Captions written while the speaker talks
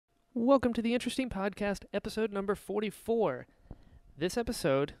Welcome to the Interesting Podcast, episode number 44. This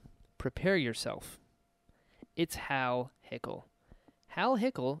episode, prepare yourself. It's Hal Hickel. Hal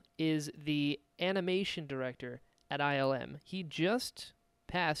Hickel is the animation director at ILM. He just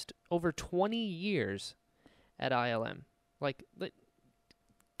passed over 20 years at ILM.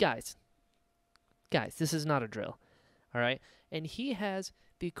 Guys, this is not a drill, all right? And he has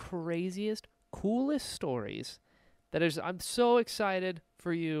the craziest, coolest stories I'm so excited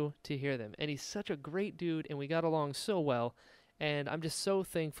for you to hear them. And he's such a great dude, and we got along so well. And I'm just so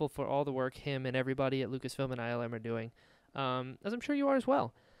thankful for all the work him and everybody at Lucasfilm and ILM are doing, as I'm sure you are as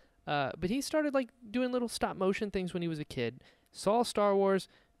well. But he started doing little stop motion things when he was a kid, saw Star Wars,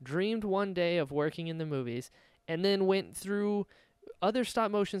 dreamed one day of working in the movies, and then went through other stop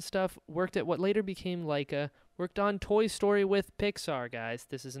motion stuff, worked at what later became Leica, worked on Toy Story with Pixar, guys.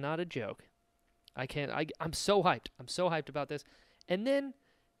 This is not a joke. I'm so hyped. I'm so hyped about this. And then,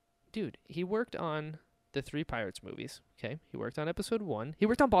 dude, he worked on the 3 Pirates movies, okay? He worked on episode 1. He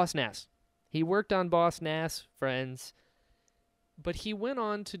worked on Boss Nass. Friends. But he went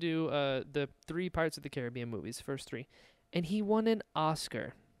on to do the 3 Pirates of the Caribbean movies, first 3. And he won an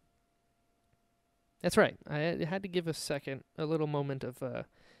Oscar. That's right. I had to give a little moment of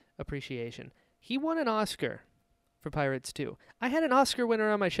appreciation. He won an Oscar for Pirates 2. I had an Oscar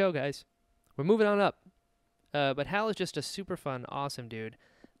winner on my show, guys. We're moving on up. But Hal is just a super fun, awesome dude,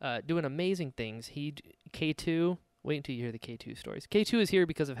 doing amazing things. K2, wait until you hear the K2 stories. K2 is here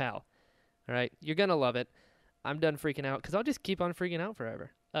because of Hal. All right? You're going to love it. I'm done freaking out because I'll just keep on freaking out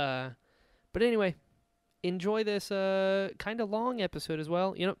forever. But anyway, enjoy this kind of long episode as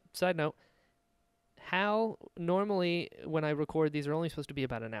well. Side note, Hal, normally when I record these are only supposed to be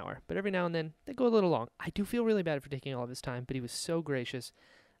about an hour, but every now and then they go a little long. I do feel really bad for taking all of his time, but he was so gracious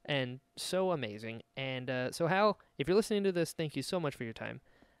and so amazing. And so Hal, if you're listening to this, thank you so much for your time.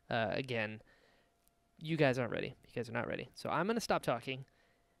 Again, you guys aren't ready. You guys are not ready. So I'm going to stop talking.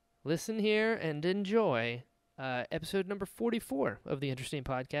 Listen here and enjoy episode number 44 of the Interesting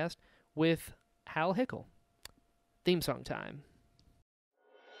Podcast with Hal Hickel. Theme song time.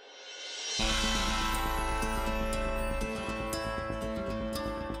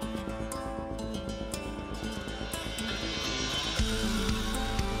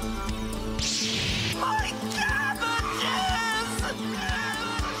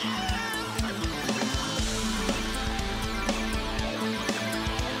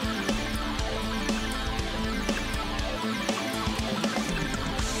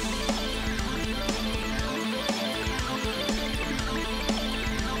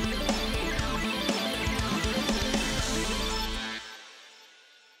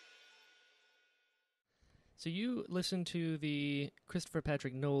 So you listened to the Christopher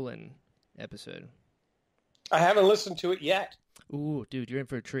Patrick Nolan episode. I haven't listened to it yet. Ooh, dude, you're in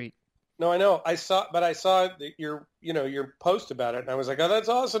for a treat. No, I know. I saw your post about it, and I was like, oh, that's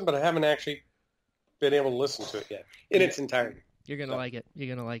awesome, but I haven't actually been able to listen to it yet in its entirety. You're going to like it. You're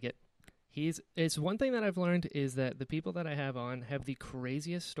going to like it. It's one thing that I've learned is that the people that I have on have the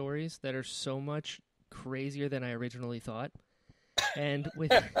craziest stories that are so much crazier than I originally thought. And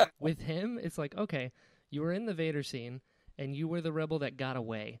with him, it's like, okay, you were in the Vader scene, and you were the rebel that got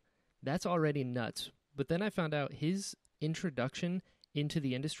away. That's already nuts. But then I found out his introduction into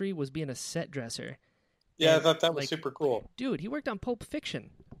the industry was being a set dresser. Yeah, and I thought that was super cool. Dude, he worked on Pulp Fiction.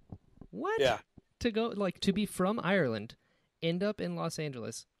 What? Yeah. To be from Ireland, end up in Los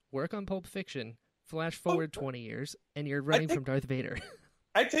Angeles, work on Pulp Fiction, flash forward 20 years, and you're running from Darth Vader.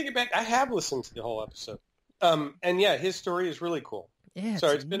 I take it back. I have listened to the whole episode. And yeah, his story is really cool. Yeah,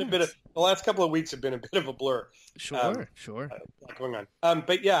 sorry, it's been the last couple of weeks have been a bit of a blur. Sure. Lot going on.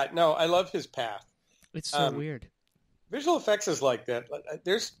 But yeah, no, I love his path. It's so weird. Visual effects is like that.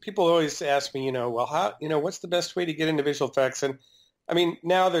 There's people always ask me, what's the best way to get into visual effects? And I mean,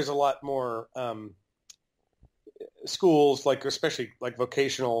 now there's a lot more schools, especially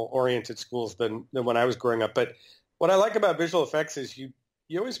vocational oriented schools than when I was growing up. But what I like about visual effects is you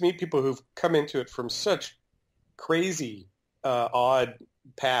always meet people who've come into it from such crazy odd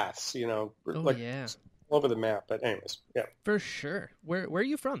paths, yeah, all over the map. But anyways, yeah, for sure. Where are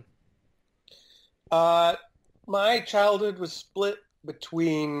you from? My childhood was split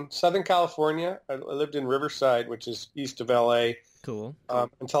between Southern California. I lived in Riverside, which is east of LA. Cool.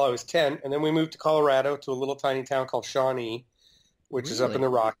 Until I was 10, and then we moved to Colorado to a little tiny town called Shawnee, which is up in the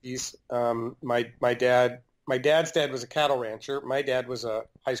Rockies. My dad's dad was a cattle rancher. My dad was a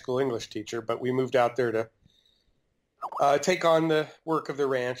high school English teacher, but we moved out there to take on the work of the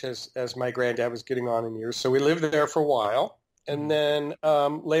ranch as my granddad was getting on in years. So we lived there for a while. And then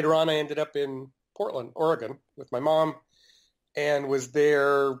later on, I ended up in Portland, Oregon with my mom. and was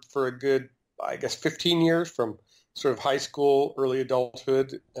there for a good, I guess, 15 years from sort of high school, early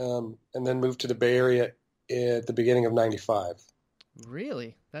adulthood, and then moved to the Bay Area at the beginning of '95.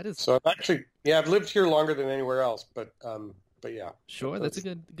 Really? That is So I've actually, yeah, I've lived here longer than anywhere else, but yeah, sure. That's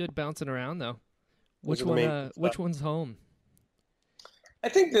a good bouncing around though. those Which are the one? main Which stuff. one's home? I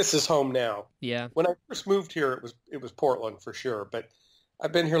think this is home now. Yeah. When I first moved here, it was Portland for sure, but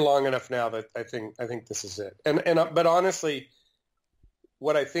I've been here long enough now that I think this is it. But honestly,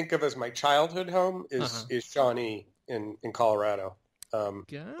 what I think of as my childhood home is Shawnee in Colorado.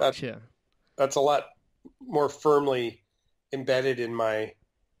 That Gotcha. that's a lot more firmly embedded in my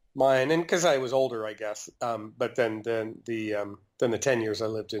mind, and because I was older, I guess. But then the 10 years I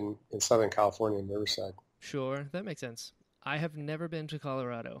lived in Southern California in Riverside. Sure, that makes sense. I have never been to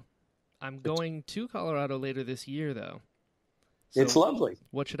Colorado. I'm going to Colorado later this year, though. So It's lovely.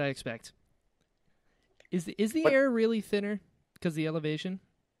 what should I expect? Is the What? air really thinner because the elevation?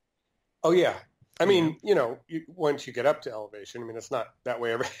 Oh yeah. I Yeah. mean, once you get up to elevation, I mean, it's not that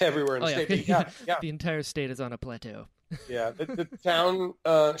way everywhere in Oh the yeah, state. But yeah, the entire state is on a plateau. yeah. The town,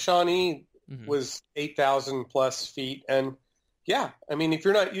 Shawnee, Mhm. was 8,000 plus feet, and yeah, I mean, if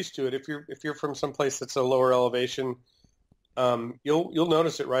you're not used to it, if you're from some place that's a lower elevation, you'll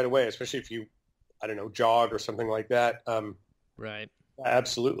notice it right away, especially if you, I don't know, jog or something like that. Right.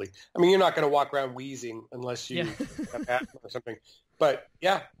 Absolutely. I mean, you're not going to walk around wheezing unless you Yeah. have asthma or something. But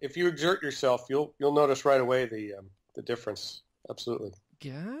yeah, if you exert yourself, you'll notice right away the difference. Absolutely.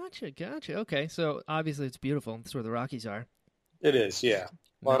 Gotcha. Okay, so obviously it's beautiful. That's where the Rockies are. It is, yeah.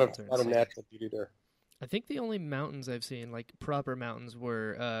 A lot Mountains are of insane. natural beauty there. I think the only mountains I've seen, like proper mountains,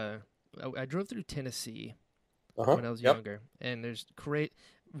 were I drove through Tennessee when I was Yep. younger, and there's great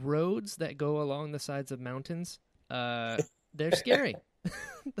roads that go along the sides of mountains. They're scary.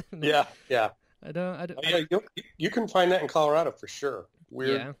 Yeah, yeah. I don't. Oh, yeah, you can find that in Colorado for sure.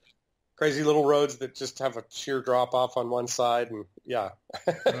 Weird, Yeah. crazy little roads that just have a sheer drop off on one side, and yeah.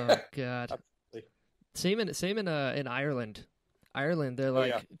 Oh God. Absolutely. Same in Ireland. Ireland, they're Oh,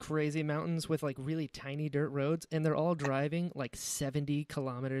 yeah. like crazy mountains with like really tiny dirt roads, and they're all driving like 70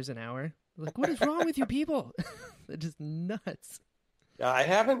 kilometers an hour. Like, what is wrong with you people? They're just nuts. Yeah, I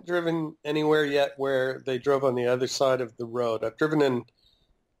haven't driven anywhere yet where they drove on the other side of the road. I've driven in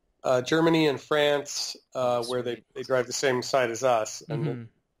Germany and France, where they Sweet. drive the same side as us, and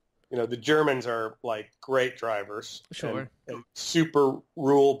Mhm. the Germans are like great drivers, Sure. and super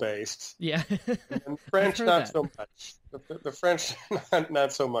rule based, Yeah. and French heard not that. so much. The French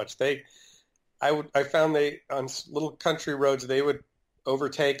not so much. I found they on little country roads they would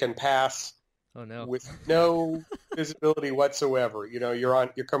overtake and pass Oh no. with no visibility whatsoever.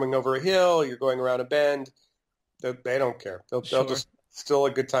 You're coming over a hill, you're going around a bend. They don't care. They'll Sure. just still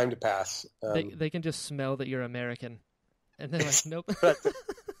a good time to pass. They can just smell that you're American, and they're like, nope. But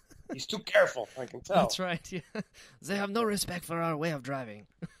he's too careful. I can tell. That's right. Yeah. They have no respect for our way of driving.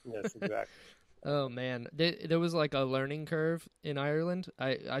 Yes, exactly. Oh man, there was like a learning curve in Ireland.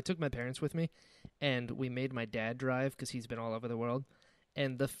 I took my parents with me, and we made my dad drive because he's been all over the world.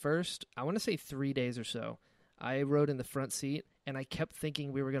 And the first, I want to say 3 days or so, I rode in the front seat, and I kept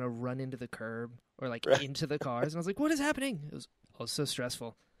thinking we were gonna run into the curb or like Right. into the cars, and I was like, "What is happening?" It was so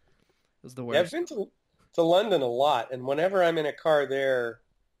stressful. It was the Yeah, I've worst. been to London a lot, and whenever I'm in a car there,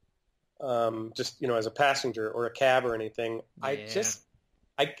 just as a passenger or a cab or anything, Yeah.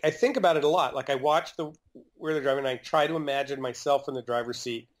 I think about it a lot. Like I watch where they're driving, and I try to imagine myself in the driver's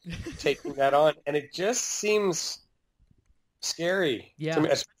seat taking that on, and it just seems scary Yeah. to me,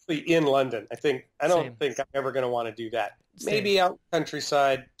 especially in London. I don't Same. think I'm ever going to want to do that. Same. Maybe out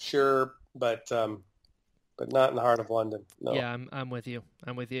countryside, sure, but not in the heart of London. No. Yeah, I'm with you.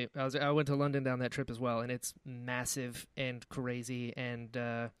 I'm with you. I went to London down that trip as well, and it's massive and crazy and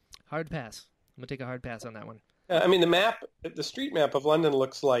hard pass. I'm gonna take a hard pass on that one. I mean, the street map of London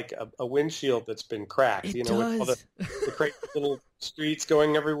looks like a windshield that's been cracked. It With all does. the crazy little streets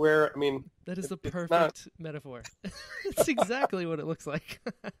going everywhere. I mean, That is the it's perfect not- metaphor. It's exactly what it looks like.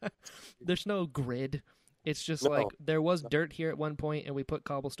 There's no grid. It's just No. like there was dirt here at one point, and we put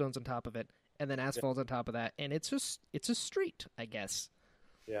cobblestones on top of it, and then asphalt on top of that, and it's a street, I guess.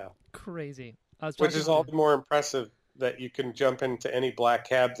 yeah. Crazy. I was Which talking is all to- the more impressive that you can jump into any black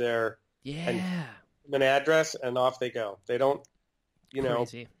cab there, yeah, an address, and off they go. They don't,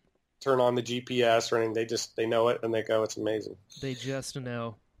 crazy. turn on the GPS or anything. They know it and they go. It's amazing. They just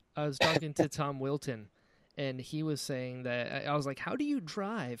know. I was talking to Tom Wilton, and he was saying that I was like, "How do you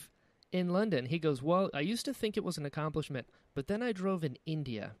drive in London?" He goes, "Well, I used to think it was an accomplishment, but then I drove in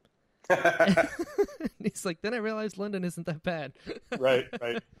India." He's like, "Then I realized London isn't that bad." Right.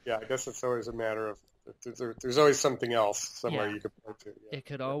 Yeah. I guess it's always a matter of There's always something else somewhere Yeah. you could point to. It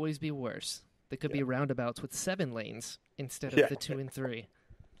could always be worse. There could be roundabouts with 7 lanes instead of Yeah. the 2 and 3.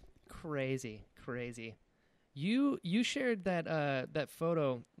 Crazy, crazy. You shared that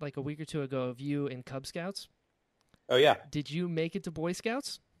photo like a week or two ago of you in Cub Scouts. Oh yeah. Did you make it to Boy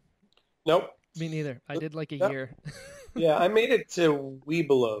Scouts? Nope. Me neither. I did like a Yep. year. Yeah, I made it to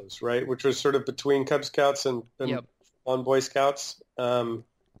Webelos, right, which was sort of between Cub Scouts and Yep. on Boy Scouts.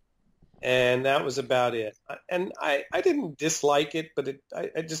 And that was about it. And I didn't dislike it, but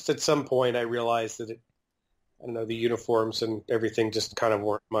I just at some point I realized that I don't know, the uniforms and everything just kind of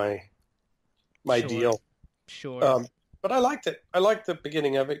weren't my Sure. deal. Sure. But I liked it. I liked the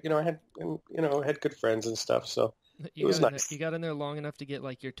beginning of it. I had good friends and stuff, so it was nice. You got in there long enough to get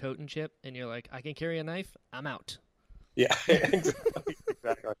like your totem chip, and you're like, I can carry a knife. I'm out. Yeah, exactly.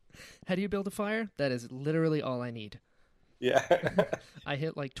 How do you build a fire? That is literally all I need. Yeah. I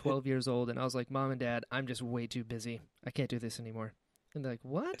hit like 12 years old, and I was like, Mom and Dad, I'm just way too busy. I can't do this anymore. And they're like,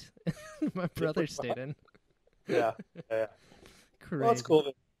 what? My brother stayed in. Yeah. Crazy. Well, it's cool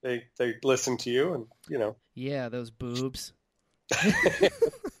that they listen to you, and Yeah, those boobs.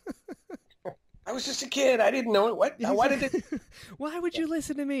 I was just a kid. I didn't know it. What? Why did it? Why would you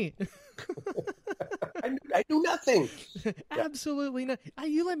listen to me? I knew nothing. Absolutely not.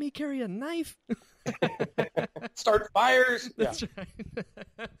 You let me carry a knife. Start fires. That's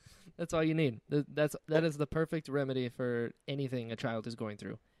right. That's all you need. That is the perfect remedy for anything a child is going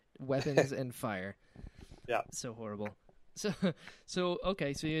through. Weapons and fire. Yeah. So horrible. So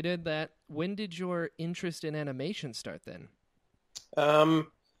okay, so you did that. When did your interest in animation start then?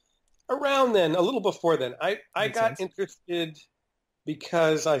 Around then, a little before then. I Makes got sense. interested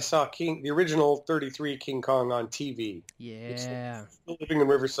because I saw the original 33 King Kong on TV. Yeah. Still living in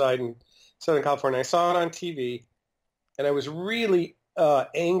Riverside in Southern California. I saw it on TV, and I was really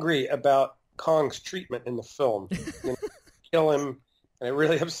angry about Kong's treatment in the film. Kill him, and it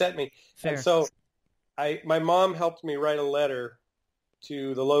really upset me. Fair. And so my mom helped me write a letter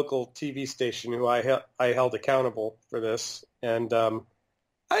to the local TV station who I held accountable for this, and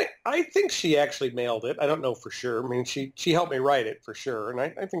I think she actually mailed it. I don't know for sure. I mean, she helped me write it for sure, and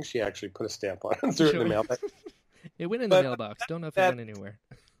I think she actually put a stamp on it and threw it in the mail. It went in the mailbox. Don't know if it went anywhere.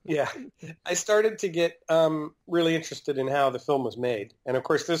 Yeah, I started to get really interested in how the film was made, and of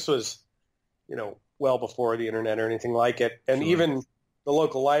course, this was, well before the internet or anything like it, and Sure. even the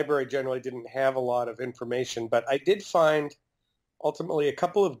local library generally didn't have a lot of information. But I did find ultimately a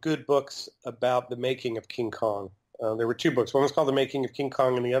couple of good books about the making of King Kong. There were 2 books. One was called The Making of King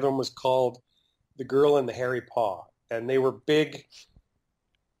Kong, and the other one was called The Girl and the Hairy Paw. And they were big,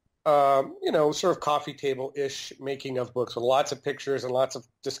 sort of coffee table-ish making of books with lots of pictures and lots of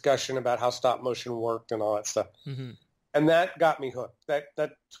discussion about how stop motion worked and all that stuff. Mm-hmm. And that got me hooked.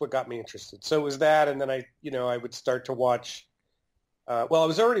 That's what got me interested. So it was that, and then I would start to watch. I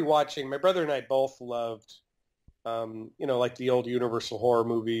was already watching. My brother and I both loved like the old Universal horror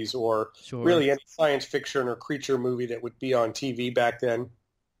movies or Sure. really any science fiction or creature movie that would be on TV back then.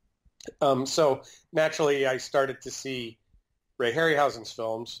 So naturally, I started to see Ray Harryhausen's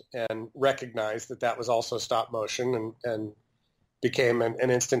films and recognized that was also stop motion and became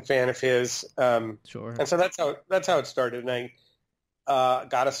an instant fan of his. Sure. And so that's how it started. And I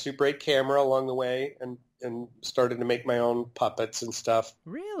got a Super 8 camera along the way and started to make my own puppets and stuff.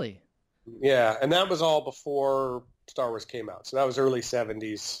 Really? Yeah, and that was all before Star Wars came out. So that was early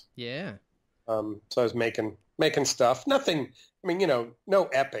 70s. Yeah. So I was making stuff. Nothing, I mean, no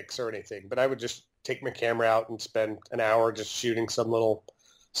epics or anything, but I would just take my camera out and spend an hour just shooting some little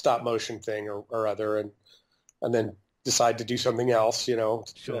stop motion thing or other and then decide to do something else,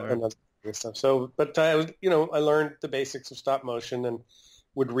 Sure. and stuff. So, but I was, I learned the basics of stop motion and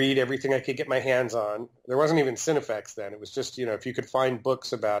would read everything I could get my hands on. There wasn't even Cinefex then. It was just, if you could find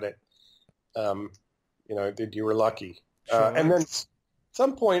books about it, you were lucky. Sure. And then at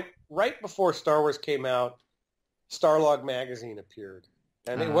some point, right before Star Wars came out, Starlog magazine appeared.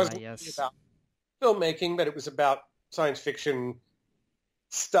 And it wasn't really about filmmaking, but it was about science fiction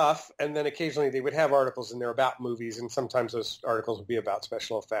stuff. And then occasionally they would have articles in there about movies, and sometimes those articles would be about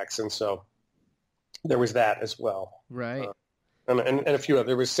special effects. And so there was that as well. Right. And a few other.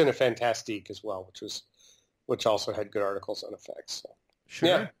 There was Cinefantastique as well, which also had good articles on effects. So. Sure.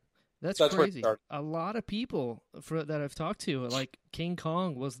 Yeah. That's where it crazy. started. A lot of people that I've talked to, like King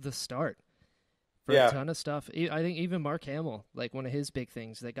Kong was the start for a ton of stuff. I think even Mark Hamill, like one of his big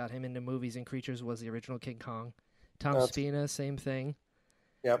things that got him into movies and creatures was the original King Kong. Tom Spina, same thing.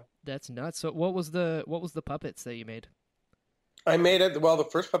 Yep. That's nuts. So what was the puppets that you made? I made it. Well, the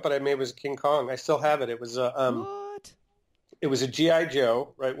first puppet I made was King Kong. I still have it. It was What? it was a GI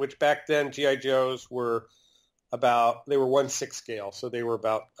Joe, right? Which back then GI Joes were they were 1/6 scale, so they were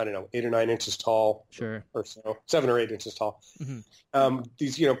about, I don't know, 8 or 9 inches tall, Sure. or so, 7 or 8 inches tall.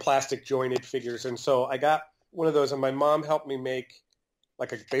 These plastic jointed figures, and so I got one of those, and my mom helped me make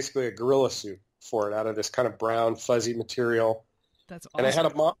like basically a gorilla suit for it out of this kind of brown fuzzy material. That's awesome. And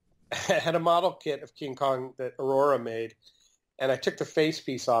I had a model kit of King Kong that Aurora made, and I took the face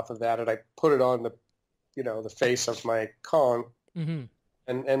piece off of that and I put it on the face of my Kong.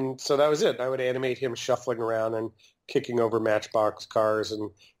 And so that was it. I would animate him shuffling around and kicking over matchbox cars and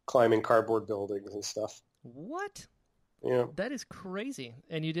climbing cardboard buildings and stuff. What? Yeah. That is crazy.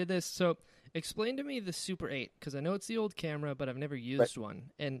 And you did this. So explain to me the Super 8, because I know it's the old camera, but I've never used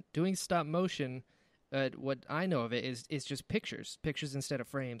one. And doing stop motion, what I know of it is just pictures instead of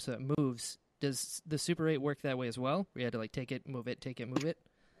frames, so it moves. Does the Super 8 work that way as well? We had to like take it, move it, take it, move it?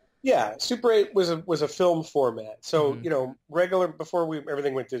 Yeah, Super 8 was a film format. So, regular, before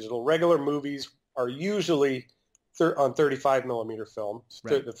everything went digital, regular movies are usually on 35 millimeter film.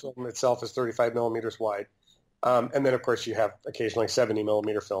 Right. The film itself is 35 millimeters wide. And then, of course, you have occasionally 70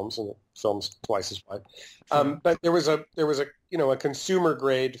 millimeter films, and the film's twice as wide. But there was a consumer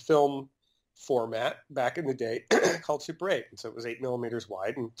grade film format back in the day called Super 8. And so it was 8 millimeters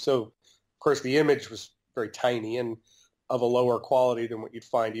wide. And so, of course, the image was very tiny and of a lower quality than what you'd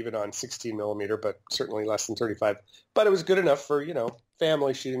find even on 16 millimeter, but certainly less than 35. But it was good enough for,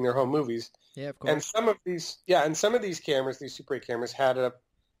 families shooting their home movies. Yeah, of course. And some of these cameras, these Super 8 cameras, had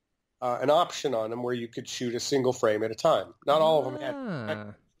an option on them where you could shoot a single frame at a time. Not all of them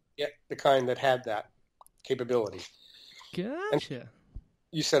had the kind that had that capability. Gotcha. And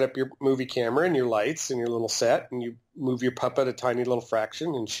you set up your movie camera and your lights and your little set, and you move your puppet a tiny little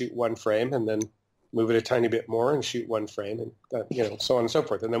fraction and shoot one frame, and then move it a tiny bit more and shoot one frame, and so on and so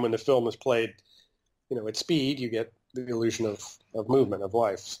forth. And then when the film is played, at speed, you get the illusion of movement, of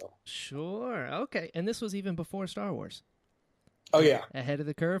life. So sure, okay. And this was even before Star Wars. Oh yeah, ahead of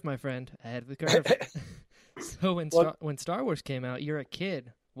the curve, my friend, ahead of the curve. So when Star Wars came out, you're a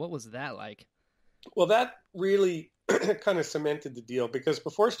kid. What was that like? Well, that really kind of cemented the deal, because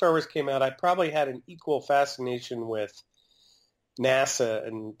before Star Wars came out, I probably had an equal fascination with NASA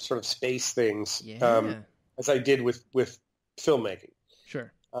and sort of space things as I did with filmmaking.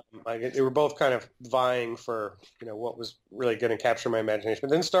 Sure. They were both kind of vying for what was really going to capture my imagination. But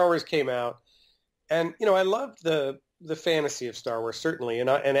then Star Wars came out, and I loved the fantasy of Star Wars, certainly, and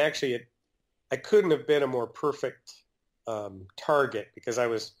actually I couldn't have been a more perfect target, because I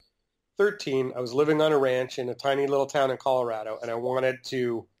was 13. I was living on a ranch in a tiny little town in Colorado, and I wanted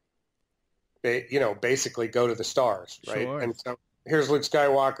to basically go to the stars, right? Sure. And so here's Luke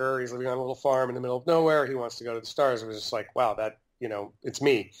Skywalker. He's living on a little farm in the middle of nowhere. He wants to go to the stars. It was just like, wow, that, it's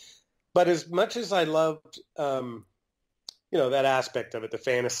me. But as much as I loved, that aspect of it, the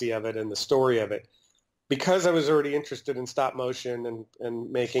fantasy of it and the story of it, because I was already interested in stop motion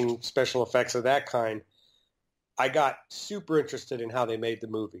and making special effects of that kind, I got super interested in how they made the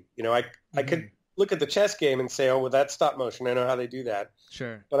movie. I could look at the chess game and say, oh, well, that's stop motion. I know how they do that.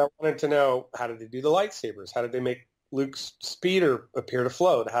 Sure. But I wanted to know, how did they do the lightsabers? How did they make Luke's speeder appear to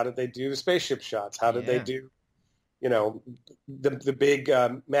float? How did they do the spaceship shots? How did they do, the big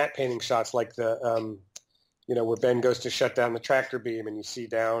matte painting shots, like the, where Ben goes to shut down the tractor beam and you see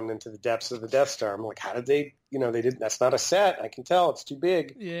down into the depths of the Death Star. I'm like, how did they, they didn't, that's not a set. I can tell it's too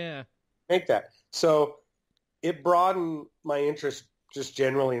big. Yeah. Make that. So it broadened my interest just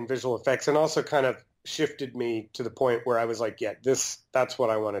generally in visual effects, and also kind of shifted me to the point where I was like, yeah, that's what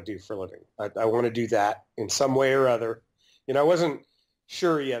I want to do for a living. I want to do that in some way or other. I wasn't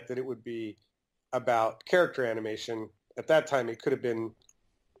sure yet that it would be about character animation. At that time, it could have been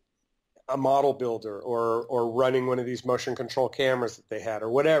a model builder or running one of these motion control cameras that they had, or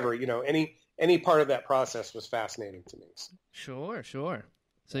whatever. Any part of that process was fascinating to me. Sure.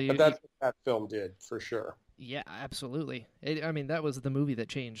 So but that's what that film did, for sure. Yeah, absolutely. That was the movie that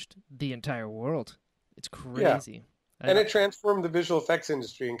changed the entire world. It's crazy. Yeah. And it transformed the visual effects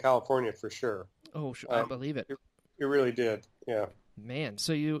industry in California, for sure. Oh, sure. I believe it. It really did. Yeah. Man,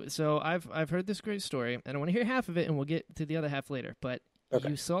 so I've heard this great story, and I want to hear half of it, and we'll get to the other half later. But okay.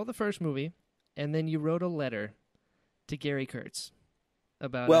 You saw the first movie, and then you wrote a letter to Gary Kurtz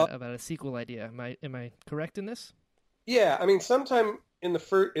about a sequel idea. Am I correct in this? Yeah, sometime in the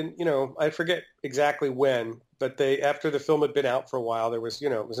first, I forget exactly when, but after the film had been out for a while, there was,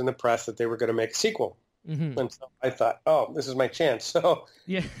 it was in the press that they were going to make a sequel. Mm-hmm. And so I thought, oh, this is my chance. So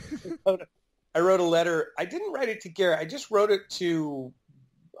yeah. I wrote a letter. I didn't write it to Gary. I just wrote it to,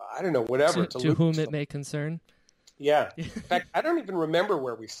 I don't know, whatever. To whom it may concern. Yeah. In fact, I don't even remember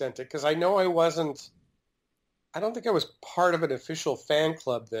where we sent it, because I know I wasn't I don't think I was part of an official fan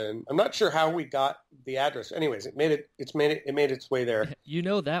club then. I'm not sure how we got the address. Anyways, it made its way there. You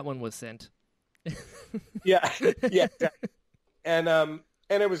know that one was sent. Yeah, yeah, exactly. And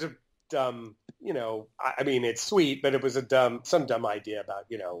it was a dumb, I mean, it's sweet, but it was some dumb idea about,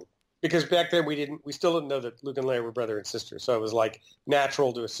 because back then we still didn't know that Luke and Leia were brother and sister. So it was like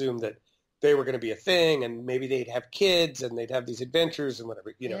natural to assume that they were going to be a thing, and maybe they'd have kids and they'd have these adventures and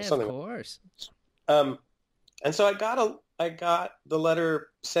whatever, something. Of course. And so I got the letter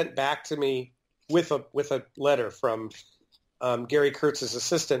sent back to me with a letter from Gary Kurtz's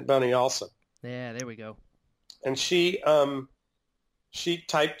assistant, Bunny Olson. Yeah, there we go. And she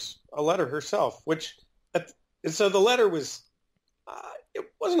typed a letter herself, so the letter was, it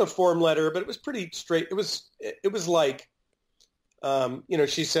wasn't a form letter, but it was pretty straight. It was like,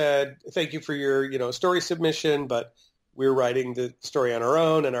 she said, thank you for your, story submission, but we're writing the story on our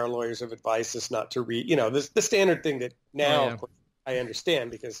own, and our lawyers have advised us not to read, the standard thing that now, of course, I understand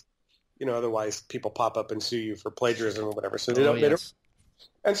because, otherwise people pop up and sue you for plagiarism or whatever. So they don't.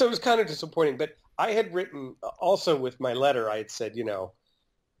 And so it was kind of disappointing. But I had written also with my letter, I had said,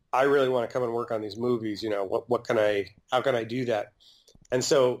 I really want to come and work on these movies. How can I do that? And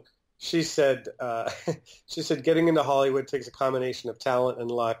so she said, getting into Hollywood takes a combination of talent and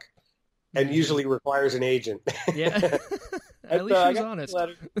luck, and usually requires an agent. Yeah. At least she was honest.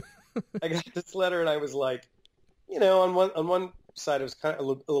 I got this letter, and I was like, on one side, I was kind of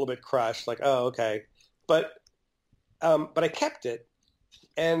a little bit crushed, like, oh, okay. But I kept it.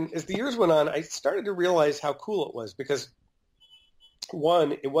 And as the years went on, I started to realize how cool it was because,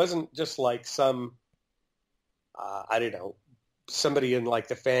 one, it wasn't just like some, I don't know, somebody in like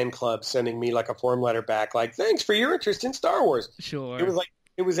the fan club sending me like a form letter back, like, thanks for your interest in Star Wars. Sure.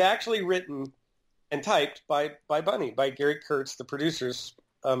 It was actually written and typed by Bunny, by Gary Kurtz, the producer's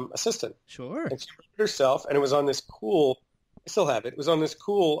assistant. Sure. And she wrote it herself, and it was on this cool, I still have it, it was on this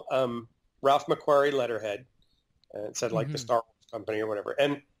cool Ralph McQuarrie letterhead. And it said like the Star Wars Company or whatever.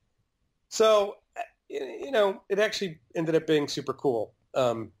 And so, it actually ended up being super cool.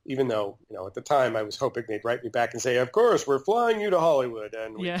 Even though, at the time I was hoping they'd write me back and say, of course, we're flying you to Hollywood.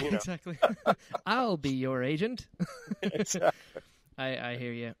 And exactly. I'll be your agent. Exactly. I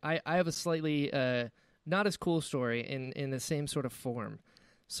hear you. I have a slightly not as cool story in the same sort of form.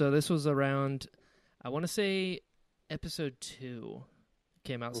 So this was around, I want to say episode 2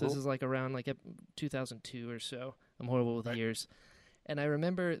 came out. So this is like around like 2002 or so. I'm horrible with years. And I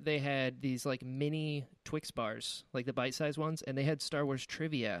remember they had these like mini Twix bars, like the bite-sized ones, and they had Star Wars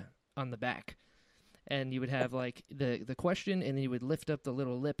trivia on the back. And you would have like the question, and then you would lift up the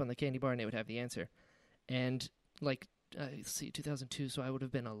little lip on the candy bar, and it would have the answer. And like, 2002, so I would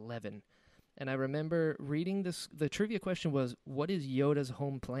have been 11. And I remember reading this. The trivia question was, what is Yoda's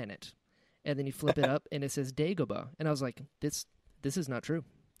home planet? And then you flip it up, and it says Dagobah. And I was like, this is not true.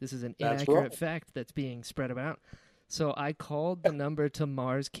 This is an inaccurate fact that's being spread about. So I called the number to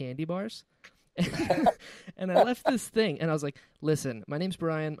Mars Candy Bars, and I left this thing, and I was like, listen, my name's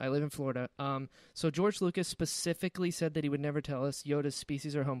Brian. I live in Florida. So George Lucas specifically said that he would never tell us Yoda's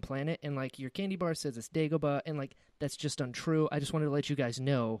species or home planet, and, like, your candy bar says it's Dagobah, and, like, that's just untrue. I just wanted to let you guys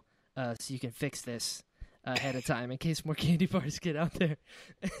know so you can fix this ahead of time in case more candy bars get out there.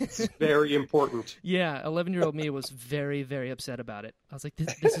 It's very important. Yeah, 11-year-old me was very, very upset about it. I was like,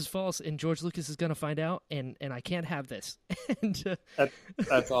 this is false, and George Lucas is going to find out, and I can't have this. And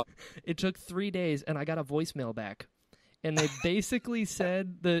that's awesome. It took 3 days, and I got a voicemail back. And they basically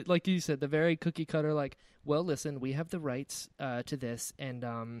said, like you said, the very cookie cutter, like, well, listen, we have the rights to this, and,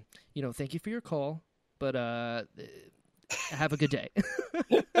 thank you for your call, but have a good day.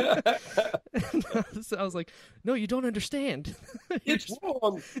 So I was like, no, you don't understand. It's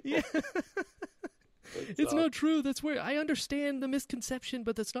wrong. Yeah. It's not true. That's where I understand the misconception,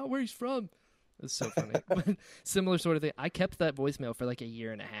 but that's not where he's from. It's so funny. But similar sort of thing. I kept that voicemail for like a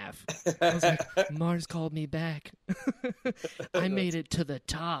year and a half. I was like, Mars called me back. I made it to the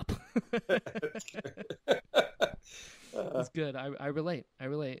top. It's good. I relate.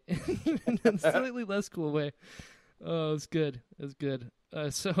 In a slightly less cool way. Oh, it's good. It's good.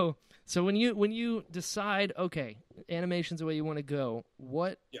 So when you decide, okay, animation's the way you want to go,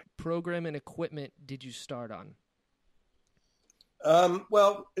 what program and equipment did you start on?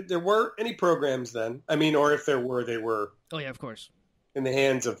 Well, there weren't any programs then. I mean, or if there were, they were. Oh yeah, of course. In the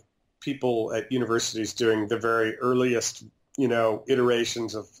hands of people at universities doing the very earliest,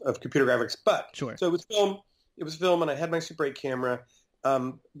 iterations of computer graphics. But sure. So it was film, and I had my Super 8 camera.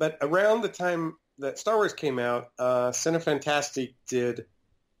 But around the time that Star Wars came out, Cinefantastique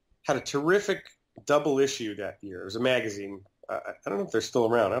had a terrific double issue that year. It was a magazine. I don't know if they're still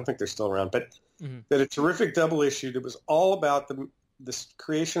around. I don't think they're still around. But Did a terrific double issue that was all about the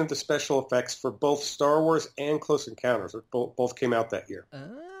creation of the special effects for both Star Wars and Close Encounters. Both came out that year.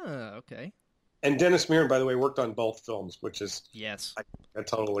 Ah, okay. And Dennis Muren, by the way, worked on both films, which is yes, a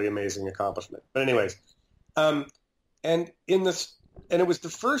totally amazing accomplishment. But anyways, and it was the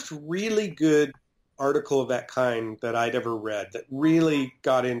first really good article of that kind that I'd ever read that really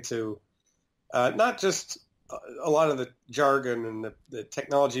got into not just a lot of the jargon and the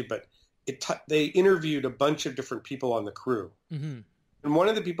technology, but they interviewed a bunch of different people on the crew. And one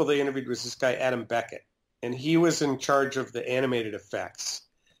of the people they interviewed was this guy, Adam Beckett, and he was in charge of the animated effects.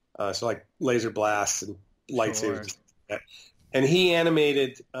 So like laser blasts and lightsabers. Sure. And he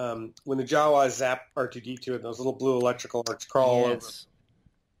animated when the Jawas zap R2-D2 and those little blue electrical arcs crawl over.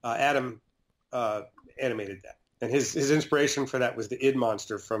 Adam animated that. And his inspiration for that was the id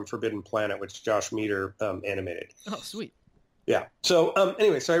monster from Forbidden Planet, which Josh Meader animated. Oh, sweet. Yeah. So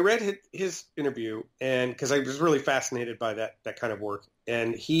anyway, so I read his interview, and because I was really fascinated by that kind of work.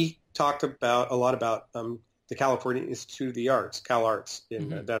 And he talked a lot about the California Institute of the Arts, Cal Arts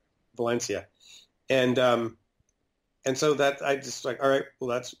in Valencia. And so that I just like, all right,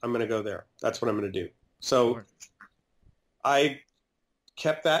 well, I'm going to go there. That's what I'm going to do. So sure. I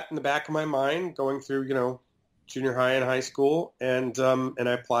kept that in the back of my mind going through, junior high and high school. And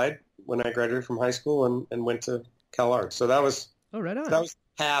I applied when I graduated from high school and went to Cal Arts. So that was, right on. That was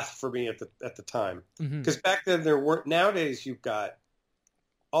the path for me at the time. Because back then there weren't, nowadays you've got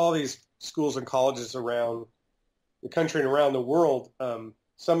all these schools and colleges around the country and around the world.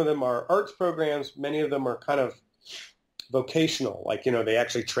 Some of them are arts programs. Many of them are kind of vocational. Like, they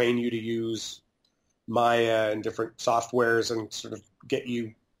actually train you to use Maya and different softwares and sort of get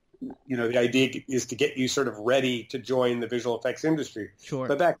you, the idea is to get you sort of ready to join the visual effects industry. Sure.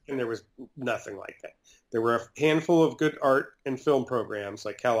 But back then there was nothing like that. There were a handful of good art and film programs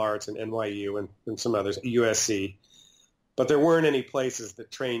like Cal Arts and NYU and some others, USC. But there weren't any places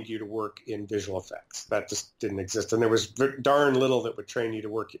that trained you to work in visual effects. That just didn't exist. And there was darn little that would train you to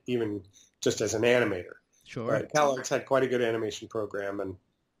work even just as an animator. Sure. Cal Arts had quite a good animation program. And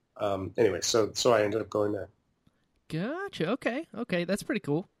anyway, so I ended up going there. Gotcha. Okay. That's pretty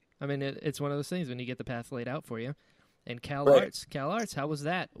cool. I mean, it's one of those things when you get the path laid out for you. And Cal Arts, how was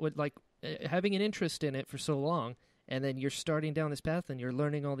that? Having an interest in it for so long, and then you're starting down this path and you're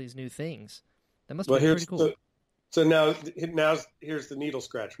learning all these new things. That must be pretty cool. So now here's the needle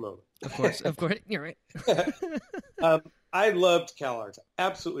scratch moment. Of course, you're right. I loved Cal Arts.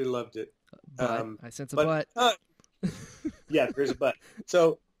 Absolutely loved it. But I sense a but. Yeah, there's a but.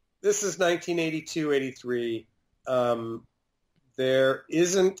 So this is 1982, 83. There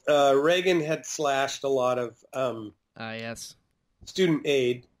isn't Reagan had slashed a lot of yes, student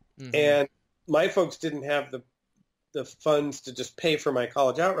aid, and my folks didn't have the funds to just pay for my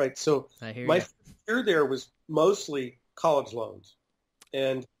college outright. So my year there was mostly college loans,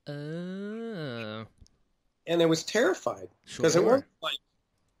 and I was terrified because it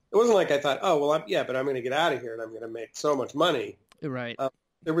wasn't like I thought, oh well, but I'm going to get out of here and I'm going to make so much money. Right.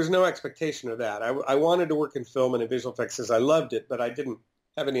 There was no expectation of that. I wanted to work in film and in visual effects because I loved it, but I didn't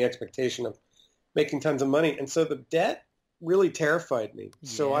have any expectation of making tons of money, and so the debt really terrified me. Yeah.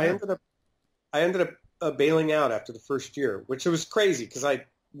 So I ended up bailing out after the first year, which was crazy because I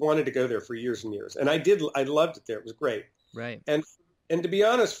wanted to go there for years and years. And I did. I loved it there. It was great. Right. And to be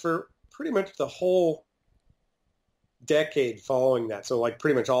honest, for pretty much the whole decade following that, so like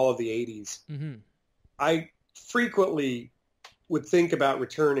pretty much all of the 80s, I frequently would think about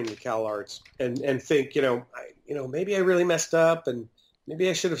returning to Cal Arts and think, maybe I really messed up and maybe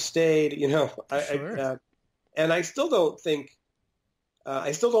I should have stayed, Sure. And I still don't think,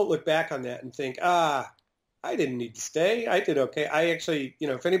 I still don't look back on that and think, I didn't need to stay. I did okay. I actually,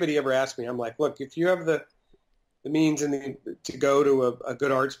 if anybody ever asks me, I'm like, look, if you have the means to go to a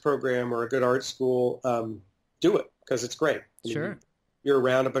good arts program or a good art school, do it because it's great. Sure. You're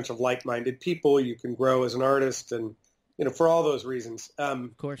around a bunch of like-minded people. You can grow as an artist and, for all those reasons.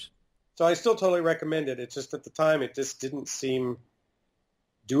 Of course. So I still totally recommend it. It's just at the time, it just didn't seem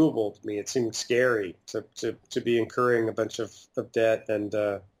doable to me. It seemed scary to be incurring a bunch of debt. And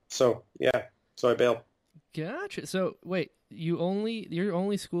so I bailed. Gotcha. So wait, your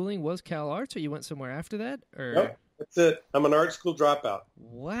only schooling was Cal Arts, or you went somewhere after that? Or nope, that's it. I'm an art school dropout.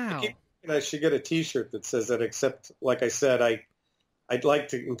 Wow. I should get a T-shirt that says that. Except, like I said, I'd like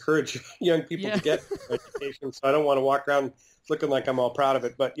to encourage young people to get education, so I don't want to walk around looking like I'm all proud of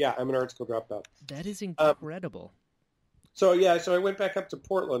it. But yeah, I'm an art school dropout. That is incredible. So I went back up to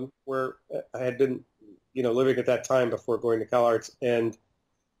Portland where I had been, living at that time before going to Cal Arts, and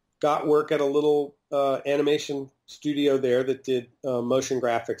got work at a little animation studio there that did motion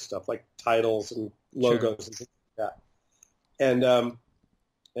graphic stuff like titles and logos and things like that.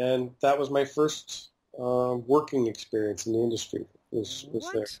 And that was my first working experience in the industry. Was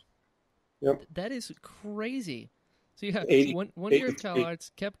there. Yep. That is crazy. So you have 80, one year of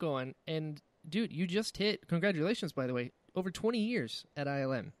CalArts, kept going, and dude, you just hit, congratulations, by the way, over 20 years at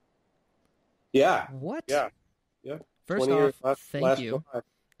ILM. Yeah. What? Yeah. First off, thank you.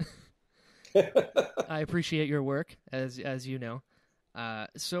 I appreciate your work, as you know.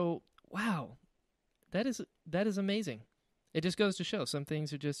 So, wow, that is amazing. It just goes to show some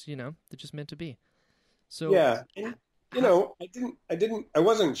things are just, they're just meant to be. So yeah, and, I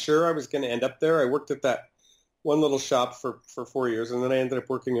wasn't sure I was going to end up there. I worked at that one little shop for 4 years, and then I ended up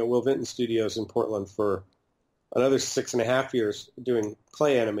working at Will Vinton Studios in Portland for another 6.5 years doing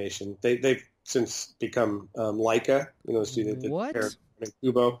clay animation. They've since become Leica, the studio that did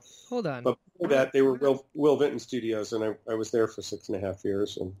Kubo. Hold on. But before that, they were Will Vinton Studios, and I was there for 6.5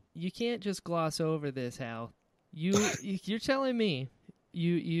 years. And you can't just gloss over this, Hal. You're telling me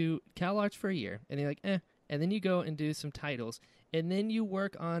you CalArts for a year, and you're like, and then you go and do some titles, and then you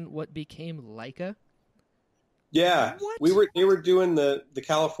work on what became Leica. Yeah, what? They were doing the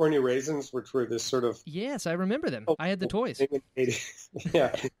California Raisins, which were this sort of yes, I remember them. I had the toys.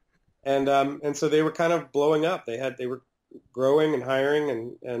 Yeah, and so they were kind of blowing up. They were growing and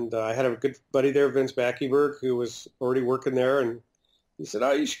hiring, and I had a good buddy there, Vince Backyberg, who was already working there, and he said,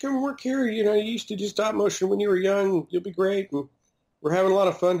 "Oh, you should come work here. You used to do stop motion when you were young. You'll be great." And we're having a lot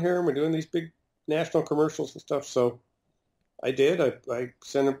of fun here, and we're doing these big national commercials and stuff. So I did. I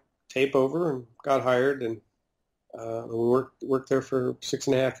sent a tape over and got hired, and we worked there for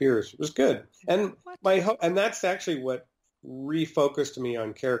 6.5 years. It was good, and and that's actually what refocused me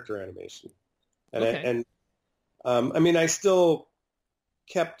on character animation. And I still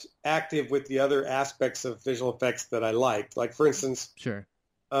kept active with the other aspects of visual effects that I liked. Like, for instance, sure.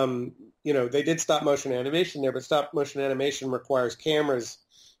 They did stop motion animation there, but stop motion animation requires cameras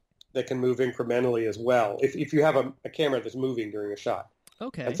that can move incrementally as well. If you have a camera that's moving during a shot.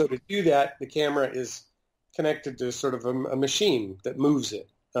 Okay. And so to do that, the camera is connected to sort of a machine that moves it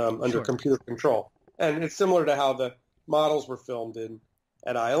under computer control. And it's similar to how the models were filmed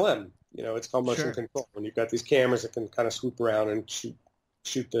at ILM. It's called motion control. When you've got these cameras that can kind of swoop around and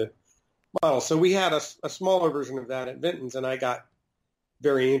shoot the model. So we had a smaller version of that at Vinton's, and I got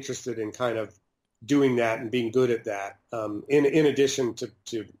very interested in kind of doing that and being good at that, in addition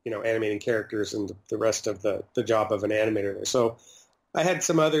to animating characters and the rest of the job of an animator there. So I had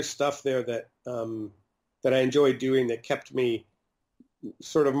some other stuff there that I enjoyed doing that kept me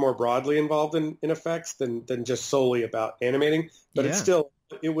sort of more broadly involved in effects than just solely about animating. But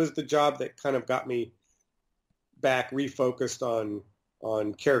it was the job that kind of got me back refocused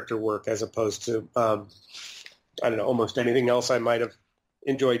on character work as opposed to, almost anything else I might have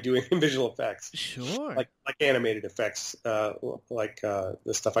enjoyed doing in visual effects. Sure. Like animated effects, like the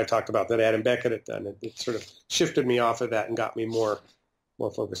stuff I talked about that Adam Beckett had done. It sort of shifted me off of that and got me more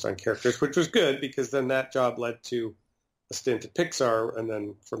focused on characters, which was good because then that job led to a stint at Pixar, and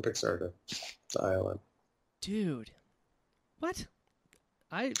then from Pixar to ILM. Dude, what?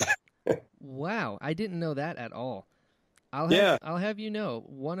 Wow, I didn't know that at all. I'll have you know,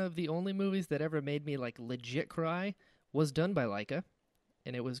 one of the only movies that ever made me like legit cry was done by Leica,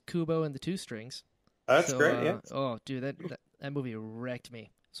 and it was Kubo and the Two Strings. That's great. Yeah. Oh, dude, that movie wrecked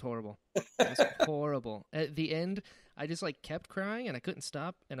me. It's horrible. It was horrible. At the end, I just like kept crying and I couldn't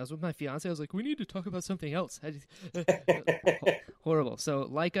stop. And I was with my fiance. I was like, "We need to talk about something else." Horrible. So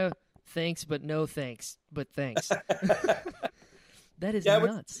Leica, thanks, but no thanks. But thanks. That is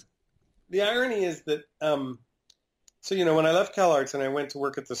nuts. The irony is that, when I left CalArts and I went to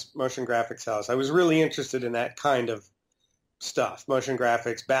work at this motion graphics house, I was really interested in that kind of stuff, motion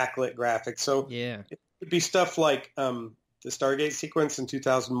graphics, backlit graphics. So it would be stuff like the Stargate sequence in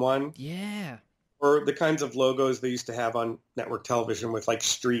 2001. Yeah. Or the kinds of logos they used to have on network television with like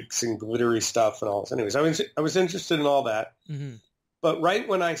streaks and glittery stuff and all this. Anyways, I was interested in all that. Mm-hmm. But right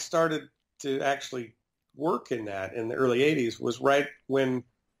when I started to actually work in that in the early 80s was right when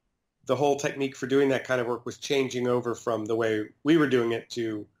the whole technique for doing that kind of work was changing over from the way we were doing it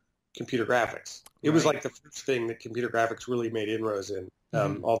to computer graphics. It was like the first thing that computer graphics really made inroads in,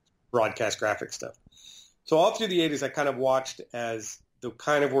 all broadcast graphic stuff. So all through the 80s, I kind of watched as the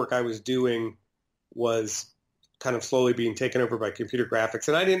kind of work I was doing was kind of slowly being taken over by computer graphics.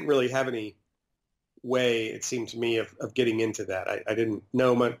 And I didn't really have any way, it seemed to me, of getting into that. I didn't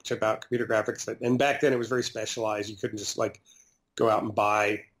know much about computer graphics. And back then it was very specialized. You couldn't just like go out and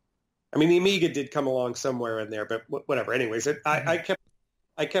buy. I mean, the Amiga did come along somewhere in there, but whatever. Anyways, I kept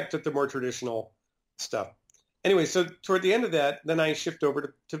I kept it the more traditional stuff. Anyway, so toward the end of that, then I shift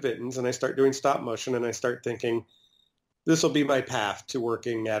over to Vinton's and I start doing stop motion, and I start thinking, this will be my path to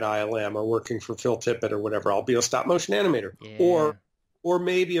working at ILM or working for Phil Tippett or whatever. I'll be a stop motion animator, Yeah. or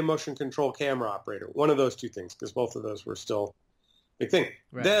maybe a motion control camera operator. One of those two things, because both of those were still a big thing.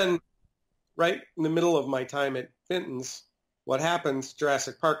 Right. Then, right in the middle of my time at Vinton's, what happens?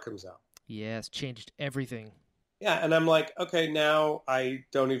 Jurassic Park comes out. Yes, changed everything. Yeah, and I'm like, okay, now I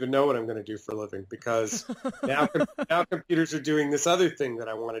don't even know what I'm going to do for a living, because now computers are doing this other thing that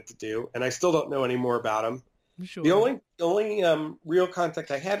I wanted to do, and I still don't know any more about them. Sure. The only real contact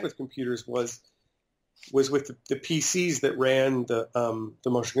I had with computers was with the PCs that ran the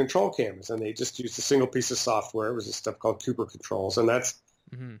motion control cameras, and they just used a single piece of software. It was a stuff called Cooper Controls, and that's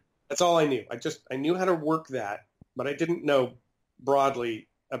all I knew. I knew how to work that, but I didn't know broadly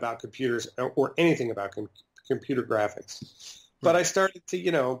about computers or anything about computer graphics. But I started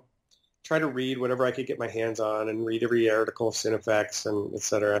to, try to read whatever I could get my hands on and read every article of Cinefex and et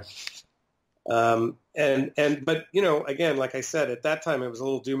cetera. But again, like I said, at that time it was a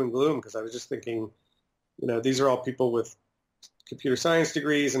little doom and gloom, because I was just thinking, these are all people with computer science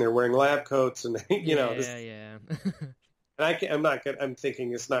degrees and they're wearing lab coats and Yeah. And I'm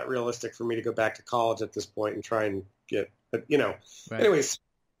thinking it's not realistic for me to go back to college at this point and try and get, Right. Anyways.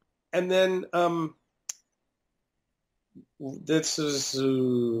 And then, this is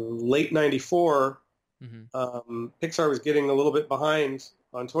late 94. Pixar was getting a little bit behind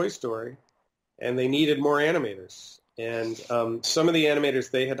on Toy Story, and they needed more animators. And some of the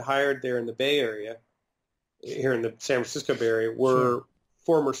animators they had hired there in the Bay Area, here in the San Francisco Bay Area, were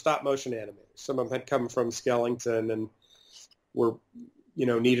former stop-motion animators. Some of them had come from Skellington and were,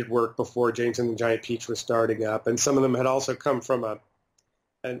 needed work before James and the Giant Peach was starting up. And some of them had also come from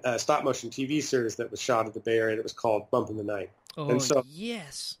a stop-motion TV series that was shot at the Bay Area that was called Bump in the Night. Oh, and so,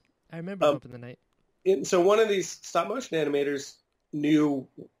 yes. I remember Bump in the Night. And so one of these stop-motion animators knew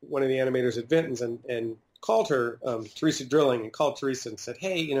one of the animators at Vinton's and called her, Teresa Drilling, and called Teresa and said,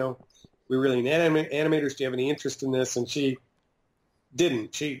 hey, we really need animators. Do you have any interest in this? And she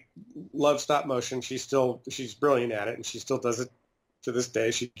didn't. She loved stop-motion. She's brilliant at it, and she still does it to this day.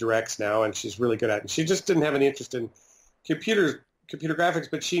 She directs now, and she's really good at it. And she just didn't have any interest in computer graphics,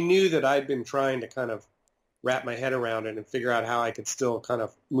 but she knew that I'd been trying to kind of wrap my head around it and figure out how I could still kind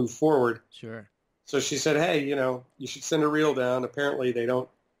of move forward. Sure. So she said, hey, you should send a reel down. Apparently they don't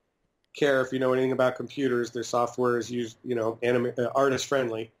care if you know anything about computers. Their software is used, artist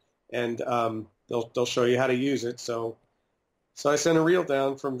friendly, and they'll show you how to use it. So I sent a reel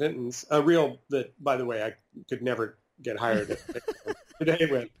down from Vinton's, a reel that, by the way, I could never get hired at today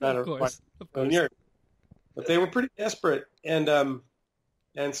with. Of course. But they were pretty desperate, and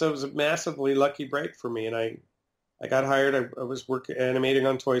so it was a massively lucky break for me. And I got hired. I was animating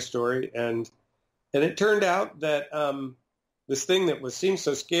on Toy Story, and it turned out that this thing that seemed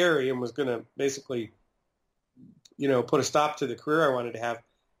so scary and was going to basically, put a stop to the career I wanted to have,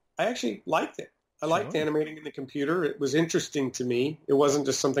 I actually liked it. I liked animating in the computer. It was interesting to me. It wasn't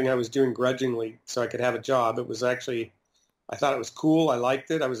just something I was doing grudgingly so I could have a job. It was actually, I thought it was cool. I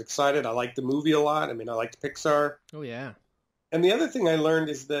liked it. I was excited. I liked the movie a lot. I mean, I liked Pixar. Oh, yeah. And the other thing I learned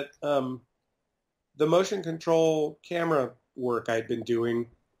is that the motion control camera work I'd been doing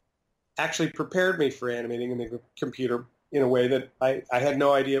actually prepared me for animating in the computer in a way that I had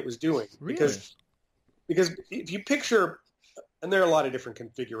no idea it was doing. Really? Because if you picture, and there are a lot of different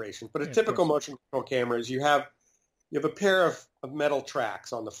configurations, but a typical motion control camera is you have a pair of metal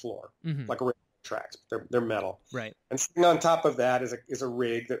tracks on the floor, like a tracks. They're metal. Right. And sitting on top of that is a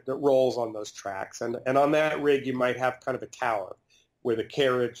rig that rolls on those tracks. And on that rig, you might have kind of a tower with a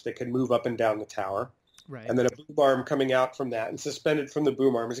carriage that can move up and down the tower. Right. And then a boom arm coming out from that. And suspended from the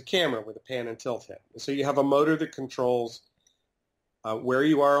boom arm is a camera with a pan and tilt head. And so you have a motor that controls where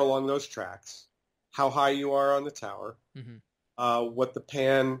you are along those tracks, how high you are on the tower, what the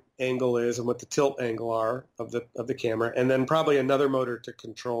pan angle is and what the tilt angle are of the camera, and then probably another motor to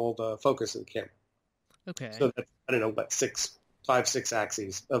control the focus of the camera. Okay. So that's, I don't know, what, 6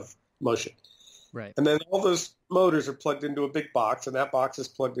 axes of motion. Right. And then all those motors are plugged into a big box, and that box is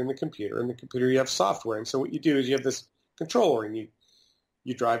plugged in the computer. And the computer, you have software. And so what you do is you have this controller, and you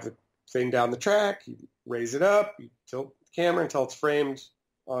drive the thing down the track, you raise it up, you tilt the camera until it's framed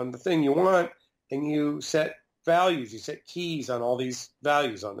on the thing you want, and you set values. You set keys on all these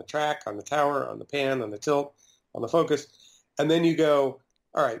values on the track, on the tower, on the pan, on the tilt, on the focus. And then you go,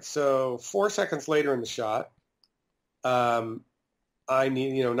 all right, so 4 seconds later in the shot, I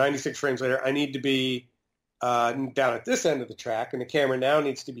need, 96 frames later, I need to be down at this end of the track, and the camera now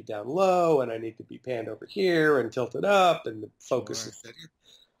needs to be down low, and I need to be panned over here and tilted up, and the focus is set here.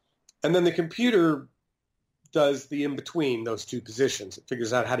 And then the computer does the in-between those two positions. It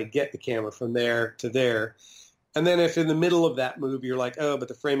figures out how to get the camera from there to there. And then if in the middle of that move you're like, oh, but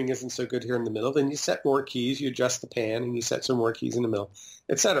the framing isn't so good here in the middle, then you set more keys, you adjust the pan, and you set some more keys in the middle,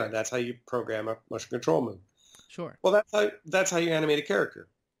 etc. That's how you program a motion control move. Sure. Well, that's how you animate a character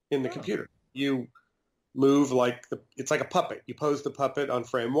in the computer. You move it's like a puppet. You pose the puppet on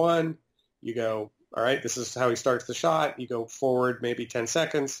frame 1. You go, all right, this is how he starts the shot. You go forward maybe 10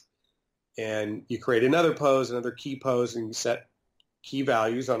 seconds, and you create another pose, another key pose, and you set key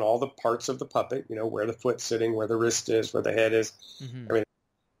values on all the parts of the puppet, where the foot's sitting, where the wrist is, where the head is, everything.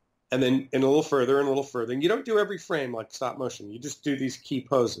 And then a little further and a little further. And you don't do every frame like stop motion. You just do these key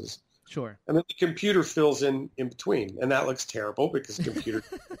poses. Sure. And then the computer fills in between. And that looks terrible because the computer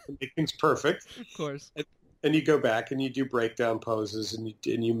make things perfect. Of course. And you go back and you do breakdown poses and